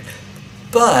my beard.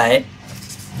 But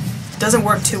doesn't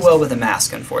work too well with a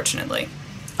mask, unfortunately.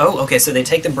 Oh, okay, so they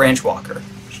take the Branch Walker.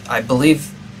 I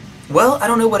believe... Well, I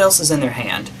don't know what else is in their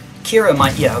hand. Kira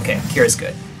might... Yeah, okay, Kira's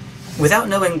good. Without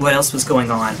knowing what else was going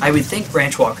on, I would think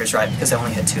Branch Walker's right, because I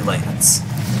only had 2 lands.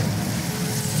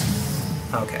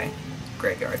 Okay,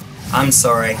 Graveyard. I'm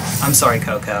sorry. I'm sorry,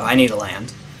 Coco. I need a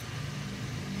land.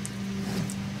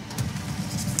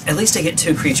 At least I get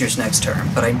 2 creatures next turn,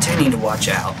 but I do need to watch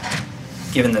out.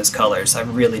 Given those colors, I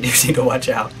really do need to watch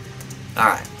out.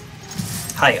 Alright.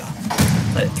 Hiya.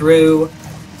 Let it through.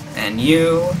 And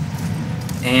you.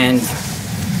 And you.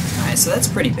 Alright, so that's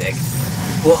pretty big.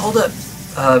 We'll hold up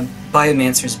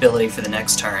Biomancer's ability for the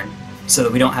next turn, so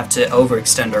that we don't have to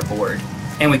overextend our board.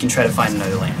 And we can try to find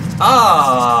another land.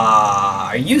 Ah,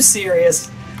 are you serious?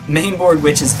 Mainboard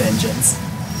Witch's Vengeance.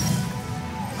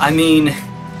 I mean,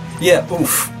 yeah,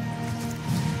 oof.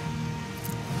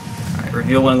 Alright,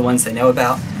 reveal one of the ones they know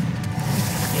about.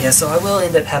 Yeah, so I will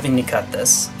end up having to cut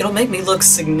this. It'll make me look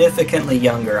significantly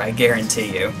younger, I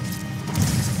guarantee you.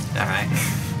 Alright.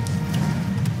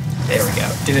 There we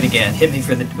go. Do it again. Hit me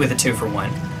with a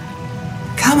 2-for-1.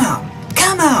 Come on!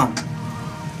 Come on!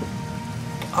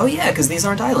 Oh yeah, because these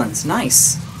aren't islands.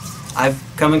 Nice. I've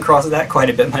come across that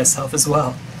quite a bit myself as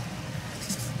well.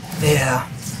 Yeah.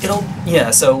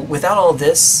 Yeah, so without all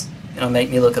this, it'll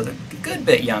make me look a good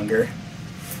bit younger.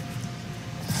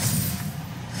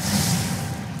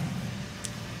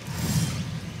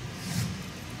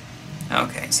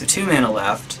 Okay, so 2 mana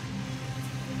left.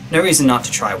 No reason not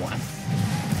to try one.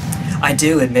 I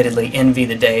do admittedly envy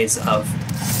the days of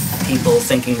people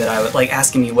thinking that I would, like,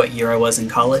 asking me what year I was in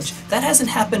college. That hasn't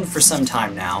happened for some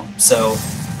time now, so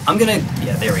I'm gonna,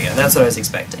 yeah, there we go, that's what I was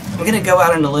expecting. I'm gonna go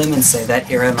out on a limb and say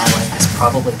that era of my life is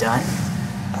probably done.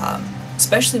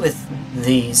 Especially with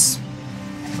these.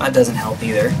 That doesn't help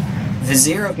either.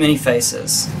 Vizier of Many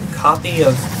Faces. Copy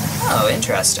of, oh,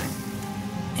 interesting.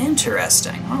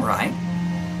 Interesting, alright.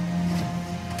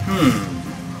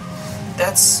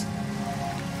 That's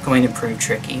going to prove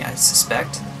tricky, I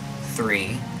suspect.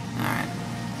 3. Alright.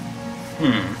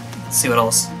 Let's see what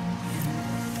else.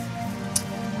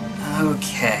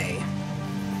 Okay.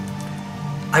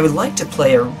 I would like to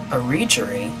play a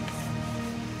Regery.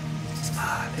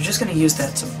 They're just going to use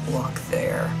that to block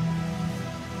there.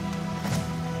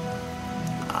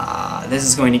 This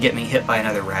is going to get me hit by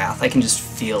another Wrath. I can just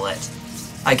feel it.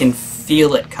 I can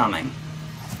feel it coming.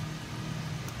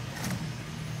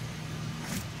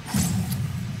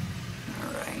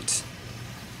 Alright.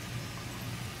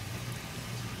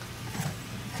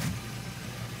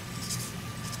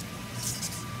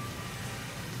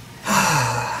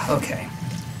 Okay.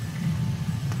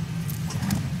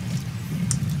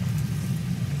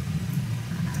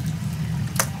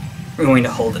 We're going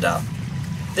to hold it up.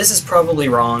 This is probably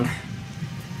wrong,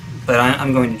 but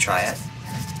I'm going to try it.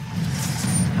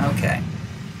 Okay.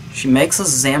 She makes a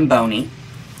Zamboni.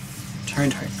 Turn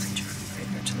target creature from the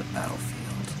graveyard to the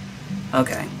battlefield.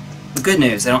 Okay. The good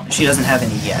news, she doesn't have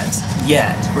any yet.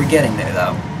 Yet. We're getting there,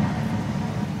 though.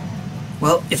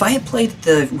 Well, if I had played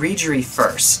the Regery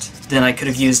first, then I could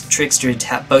have used Trickster to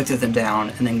tap both of them down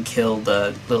and then kill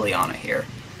the Liliana here.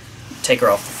 Take her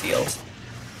off the field.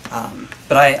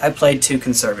 But I played too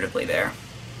conservatively there.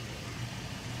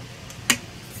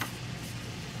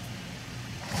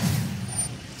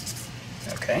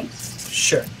 Okay,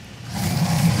 sure.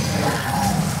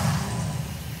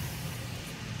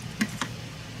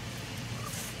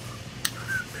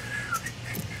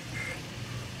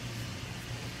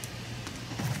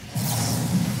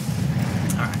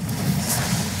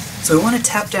 So we want to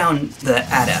tap down the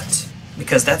adept,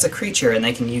 because that's a creature and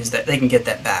they can use that, they can get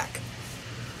that back.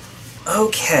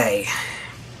 Okay.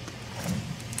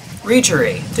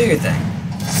 Reachery, do your thing.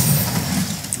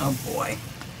 Oh boy.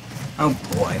 Oh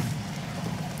boy.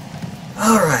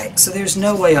 Alright, so there's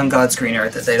no way on God's green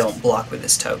earth that they don't block with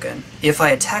this token. If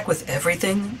I attack with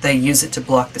everything, they use it to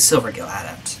block the Silvergill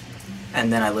adept.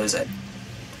 And then I lose it.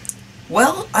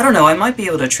 Well, I don't know, I might be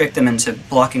able to trick them into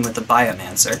blocking with the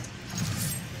Biomancer.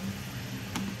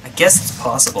 I guess it's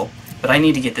possible, but I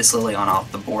need to get this Lilion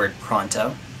off the board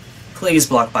pronto. Please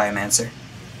block Biomancer.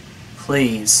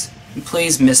 Please.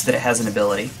 Please miss that it has an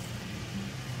ability.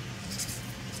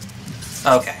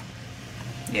 Okay.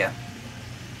 Yeah.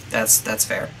 That's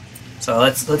fair. So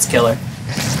let's kill her.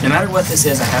 No matter what this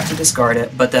is, I have to discard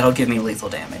it, but that'll give me lethal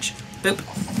damage. Boop.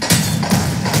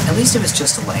 At least it was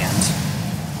just a land.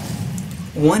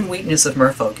 One weakness of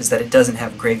Merfolk is that it doesn't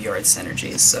have graveyard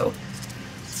synergies, so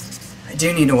I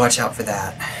do need to watch out for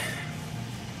that.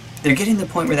 They're getting to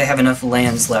the point where they have enough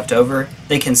lands left over.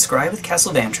 They can scry with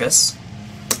Castle Vantress.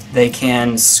 They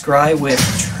can scry with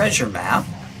Treasure Map.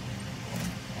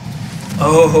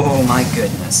 Oh my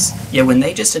goodness. Yeah, when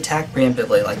they just attack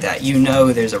preemptively like that, you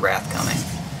know there's a Wrath coming.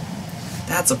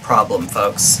 That's a problem,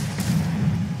 folks.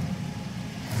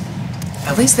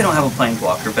 At least they don't have a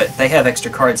Planeswalker, but they have extra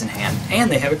cards in hand.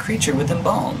 And they have a creature with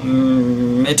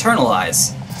Embalm.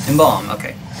 Eternalize. Embalm,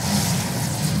 okay.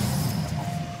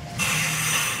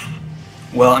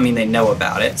 Well, I mean, they know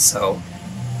about it, so...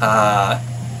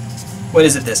 what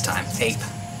is it this time? Ape.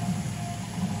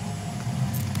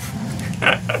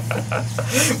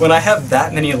 When I have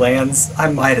that many lands,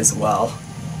 I might as well.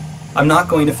 I'm not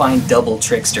going to find double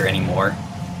Trickster anymore.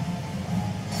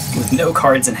 With no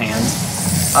cards in hand.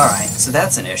 Alright, so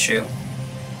that's an issue.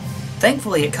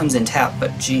 Thankfully it comes in tap,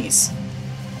 but geez.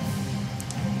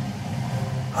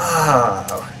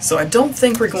 Oh, so I don't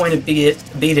think we're going to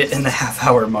beat it in the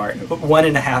half-hour mark.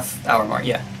 1.5 hour mark,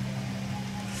 yeah.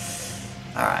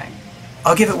 Alright.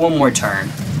 I'll give it one more turn.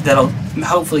 That'll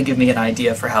hopefully give me an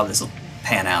idea for how this will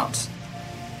pan out.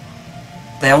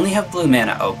 They only have blue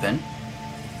mana open.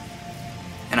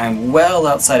 And I'm well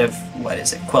outside of, what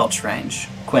is it, Quelch range.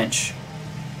 Quench.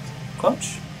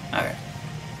 Quelch? Okay.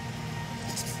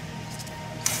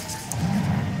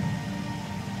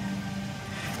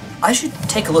 I should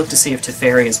take a look to see if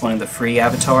Teferi is one of the free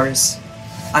avatars.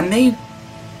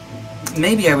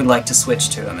 Maybe I would like to switch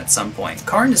to him at some point.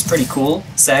 Karn is pretty cool.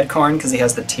 Sad Karn, because he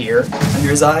has the tear under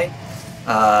his eye.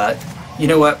 You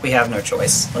know what? We have no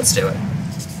choice. Let's do it.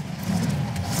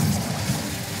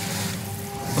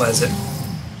 What is it?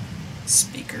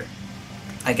 Speaker.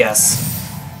 I guess.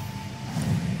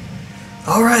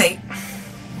 Alright.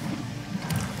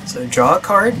 So draw a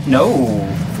card? No.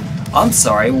 I'm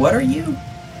sorry, what are you?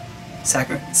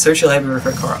 Search your library for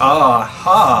a card.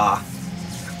 Aha!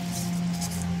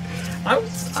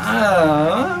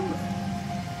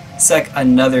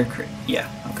 Another yeah,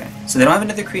 okay. So they don't have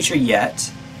another creature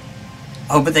yet.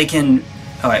 Oh, but they can...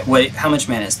 Alright, wait, how much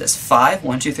mana is this? 5?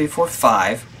 1, 2, 3, 4,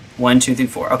 5. 1, 2, 3,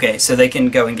 4. Okay, so they can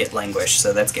go and get Languish,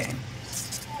 so that's game.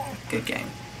 Good game.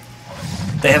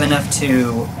 They have enough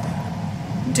to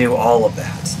do all of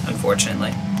that,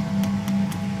 unfortunately.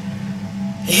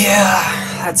 Yeah,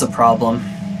 that's a problem.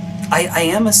 I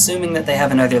am assuming that they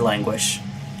have another Languish.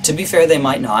 To be fair, they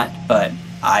might not, but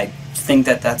I think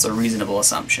that that's a reasonable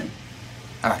assumption.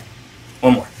 Alright,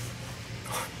 one more.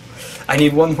 I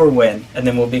need one more win, and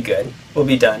then we'll be good. We'll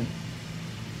be done.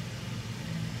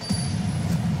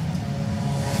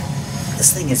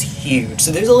 This thing is huge.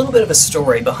 So there's a little bit of a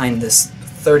story behind this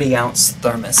 30-ounce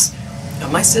thermos. Now,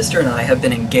 my sister and I have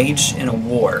been engaged in a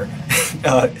war,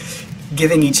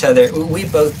 giving each other... We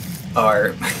both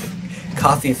are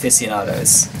coffee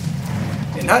aficionados.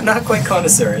 Not quite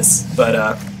connoisseurs,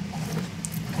 but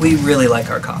we really like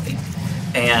our coffee.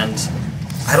 And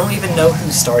I don't even know who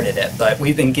started it, but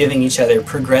we've been giving each other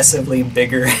progressively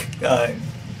bigger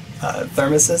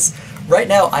thermoses. Right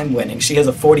now I'm winning. She has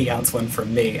a 40-ounce one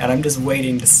from me, and I'm just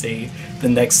waiting to see the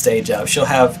next stage up. She'll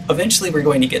have... Eventually we're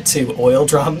going to get 2 oil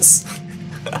drums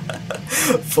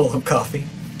full of coffee.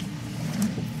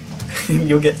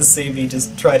 You'll get to see me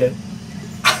just try to...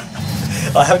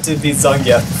 I'll have to be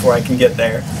Zangief before I can get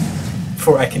there.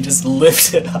 Before I can just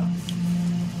lift it up.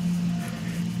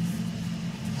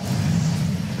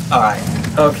 Alright,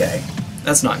 okay.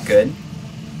 That's not good.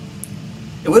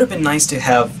 It would have been nice to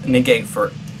have negate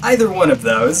for either one of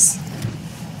those.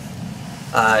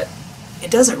 It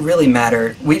doesn't really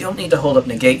matter. We don't need to hold up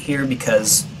negate here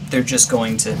because they're just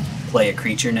going to play a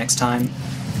creature next time.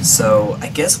 So I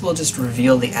guess we'll just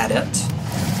reveal the adept.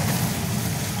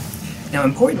 Now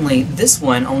importantly, this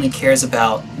one only cares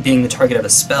about being the target of a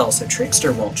spell, so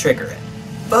Trickster won't trigger it.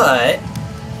 But,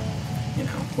 you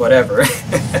know, whatever.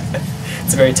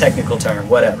 It's a very technical term,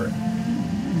 whatever.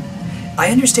 I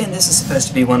understand this is supposed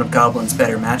to be one of Goblin's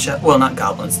better matchups. Well, not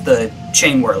Goblins, the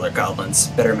Chain Whirler Goblins'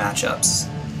 better matchups.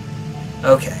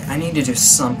 Okay, I need to do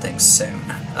something soon.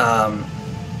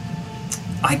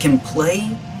 I can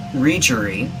play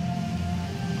Reejery.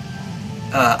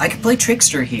 I can play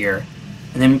Trickster here,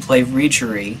 and then play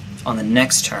Reejery on the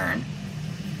next turn,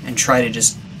 and try to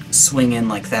just swing in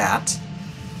like that.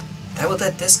 That would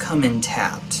let this come in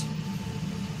tapped.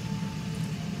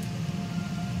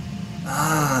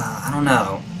 I don't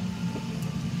know.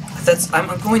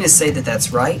 I'm going to say that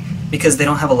that's right, because they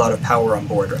don't have a lot of power on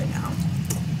board right now.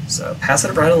 So, pass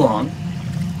it right along.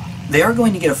 They are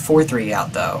going to get a 4-3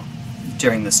 out, though,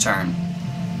 during this turn.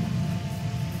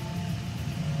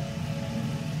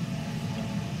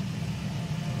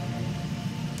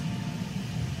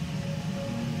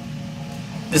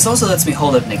 This also lets me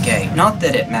hold up negate. Not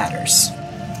that it matters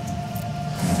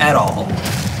at all,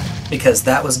 because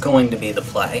that was going to be the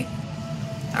play.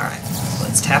 Alright,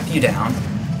 let's tap you down.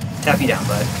 Tap you down,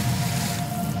 bud.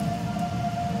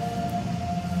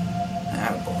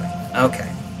 Oh boy. Okay.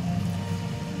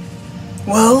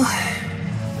 Well...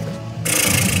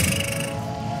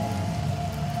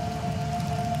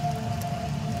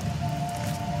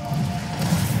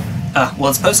 well,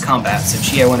 it's post-combat, so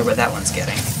gee, I wonder what that one's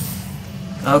getting.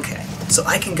 Okay, so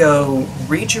I can go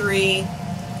Reejery,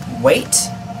 wait.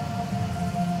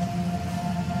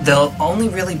 They'll only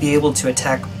really be able to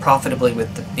attack profitably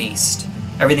with the beast.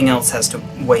 Everything else has to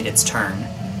wait its turn.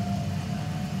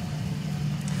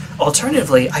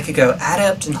 Alternatively, I could go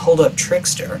Adept and hold up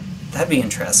Trickster. That'd be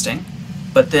interesting.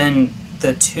 But then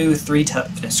the 2/3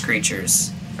 toughness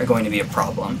creatures are going to be a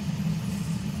problem.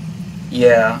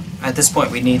 Yeah, at this point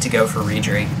we need to go for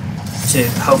Reejery to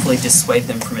hopefully dissuade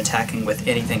them from attacking with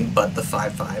anything but the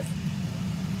 5/5.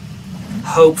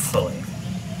 Hopefully.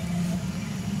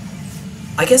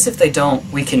 I guess if they don't,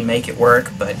 we can make it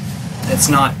work, but it's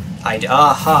not...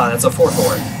 Aha, that's a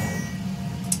 4/4.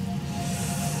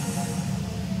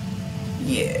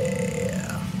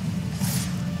 Yeah.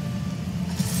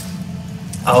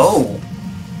 Oh!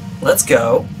 Let's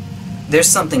go. There's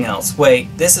something else. Wait,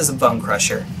 this is a Bone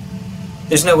Crusher.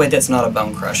 There's no way that's not a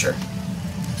Bone Crusher.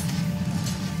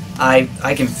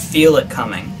 I can feel it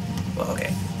coming. Well,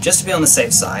 okay. Just to be on the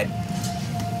safe side.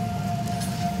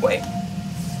 Wait.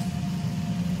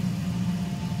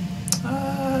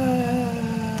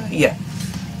 Yeah.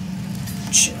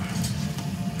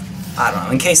 I don't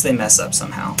know, in case they mess up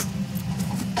somehow.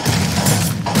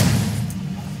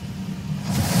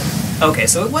 Okay,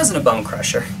 so it wasn't a Bone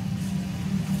Crusher.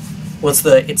 Well,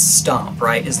 it's Stomp,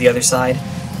 right, is the other side?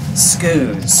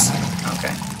 Scoos.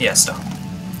 Okay, yeah, Stomp.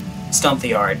 Stomp the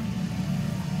Yard.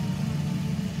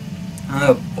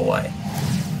 Oh boy.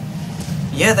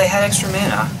 Yeah, they had extra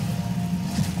mana.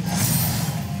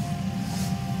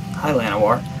 Hi,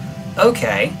 Llanowar.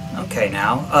 Okay, okay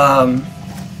now.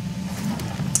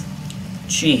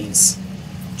 Jeez.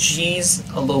 Jeez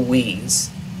Louise.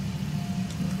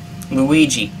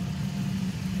 Luigi.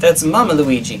 That's Mama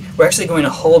Luigi. We're actually going to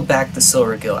hold back the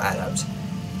Silvergill Adept.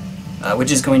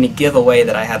 Which is going to give away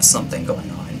that I have something going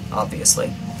on,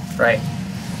 obviously. Right?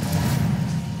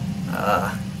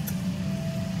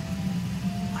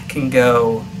 I can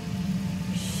go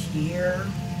here.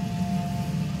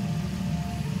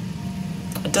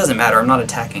 It doesn't matter, I'm not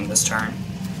attacking this turn.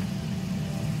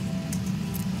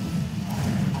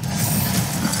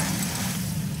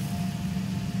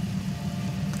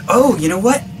 Oh, you know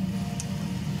what?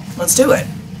 Let's do it.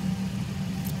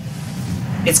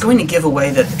 It's going to give away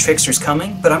that the Trickster's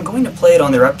coming, but I'm going to play it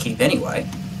on their upkeep anyway.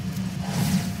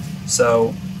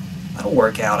 So, that'll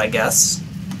work out, I guess.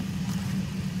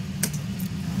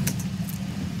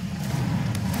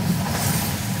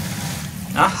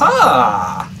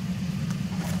 Aha!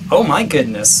 Oh my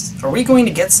goodness. Are we going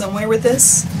to get somewhere with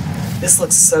this? This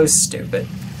looks so stupid.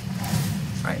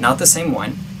 Alright, not the same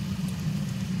one.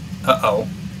 Uh-oh.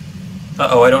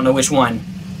 Uh-oh, I don't know which one.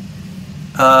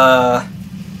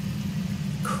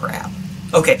 Crap.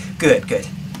 Okay, good, good.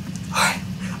 Alright,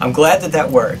 I'm glad that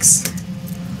that works.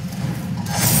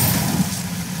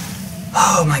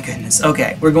 Oh my goodness.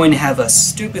 Okay, we're going to have a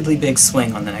stupidly big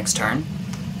swing on the next turn.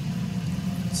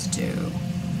 Let's do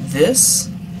this,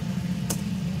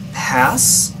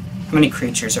 pass. How many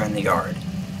creatures are in the yard?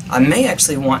 I may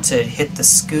actually want to hit the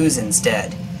Skoos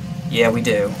instead. Yeah, we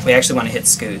do. We actually want to hit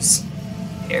Skoos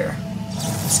here.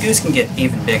 Skoos can get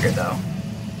even bigger, though.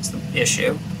 That's the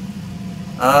issue.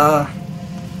 Yeah.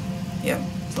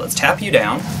 So let's tap you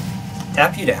down.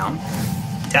 Tap you down.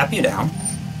 Tap you down.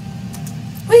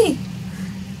 Whee!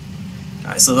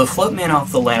 Alright, so they'll float mana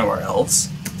off the Llanowar Elves.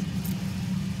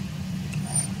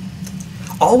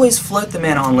 Always float the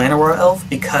mana on Llanowar Elf,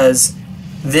 because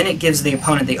then it gives the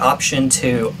opponent the option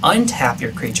to untap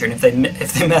your creature, and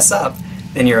if they mess up,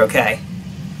 then you're okay.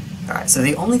 Alright, so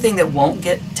the only thing that won't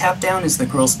get tapped down is the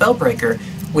Gruul Spellbreaker,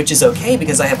 which is okay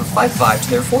because I have a 5/5 to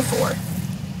their 4/4.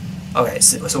 Okay,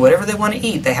 so whatever they want to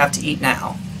eat, they have to eat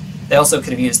now. They also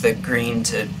could have used the green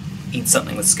to eat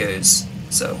something with Skoos,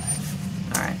 so...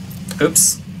 Alright.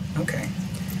 Oops. Okay.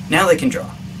 Now they can draw.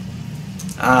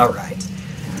 Alright.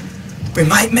 We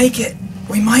might make it!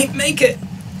 We might make it!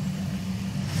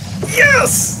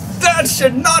 Yes! That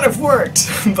should not have worked!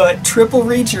 But triple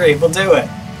reach-ray will do it.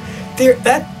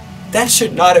 That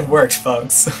should not have worked,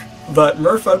 folks. But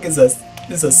Merfolk is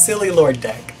a silly lord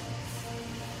deck.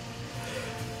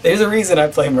 There's a reason I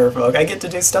play Merfolk. I get to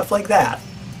do stuff like that.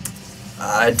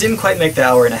 Didn't quite make the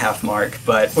hour-and-a-half mark,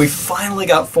 but we finally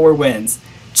got 4 wins.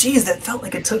 Geez, that felt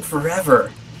like it took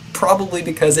forever. Probably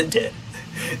because it did.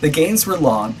 The games were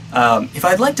long. If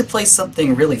I'd like to play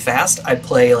something really fast, I'd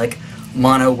play like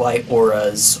mono white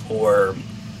auras, or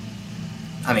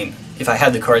I mean, if I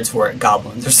had the cards for it,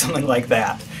 Goblins or something like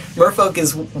that. Merfolk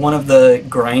is one of the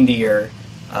grindier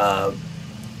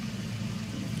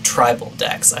tribal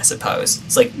decks, I suppose.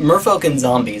 It's like Merfolk and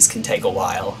zombies can take a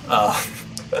while.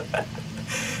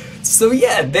 So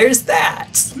yeah, there's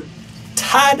that.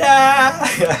 Ta-da!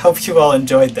 I hope you all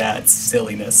enjoyed that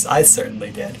silliness. I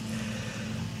certainly did.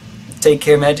 Take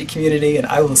care, Magic community, and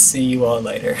I will see you all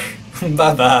later.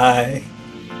 Bye-bye.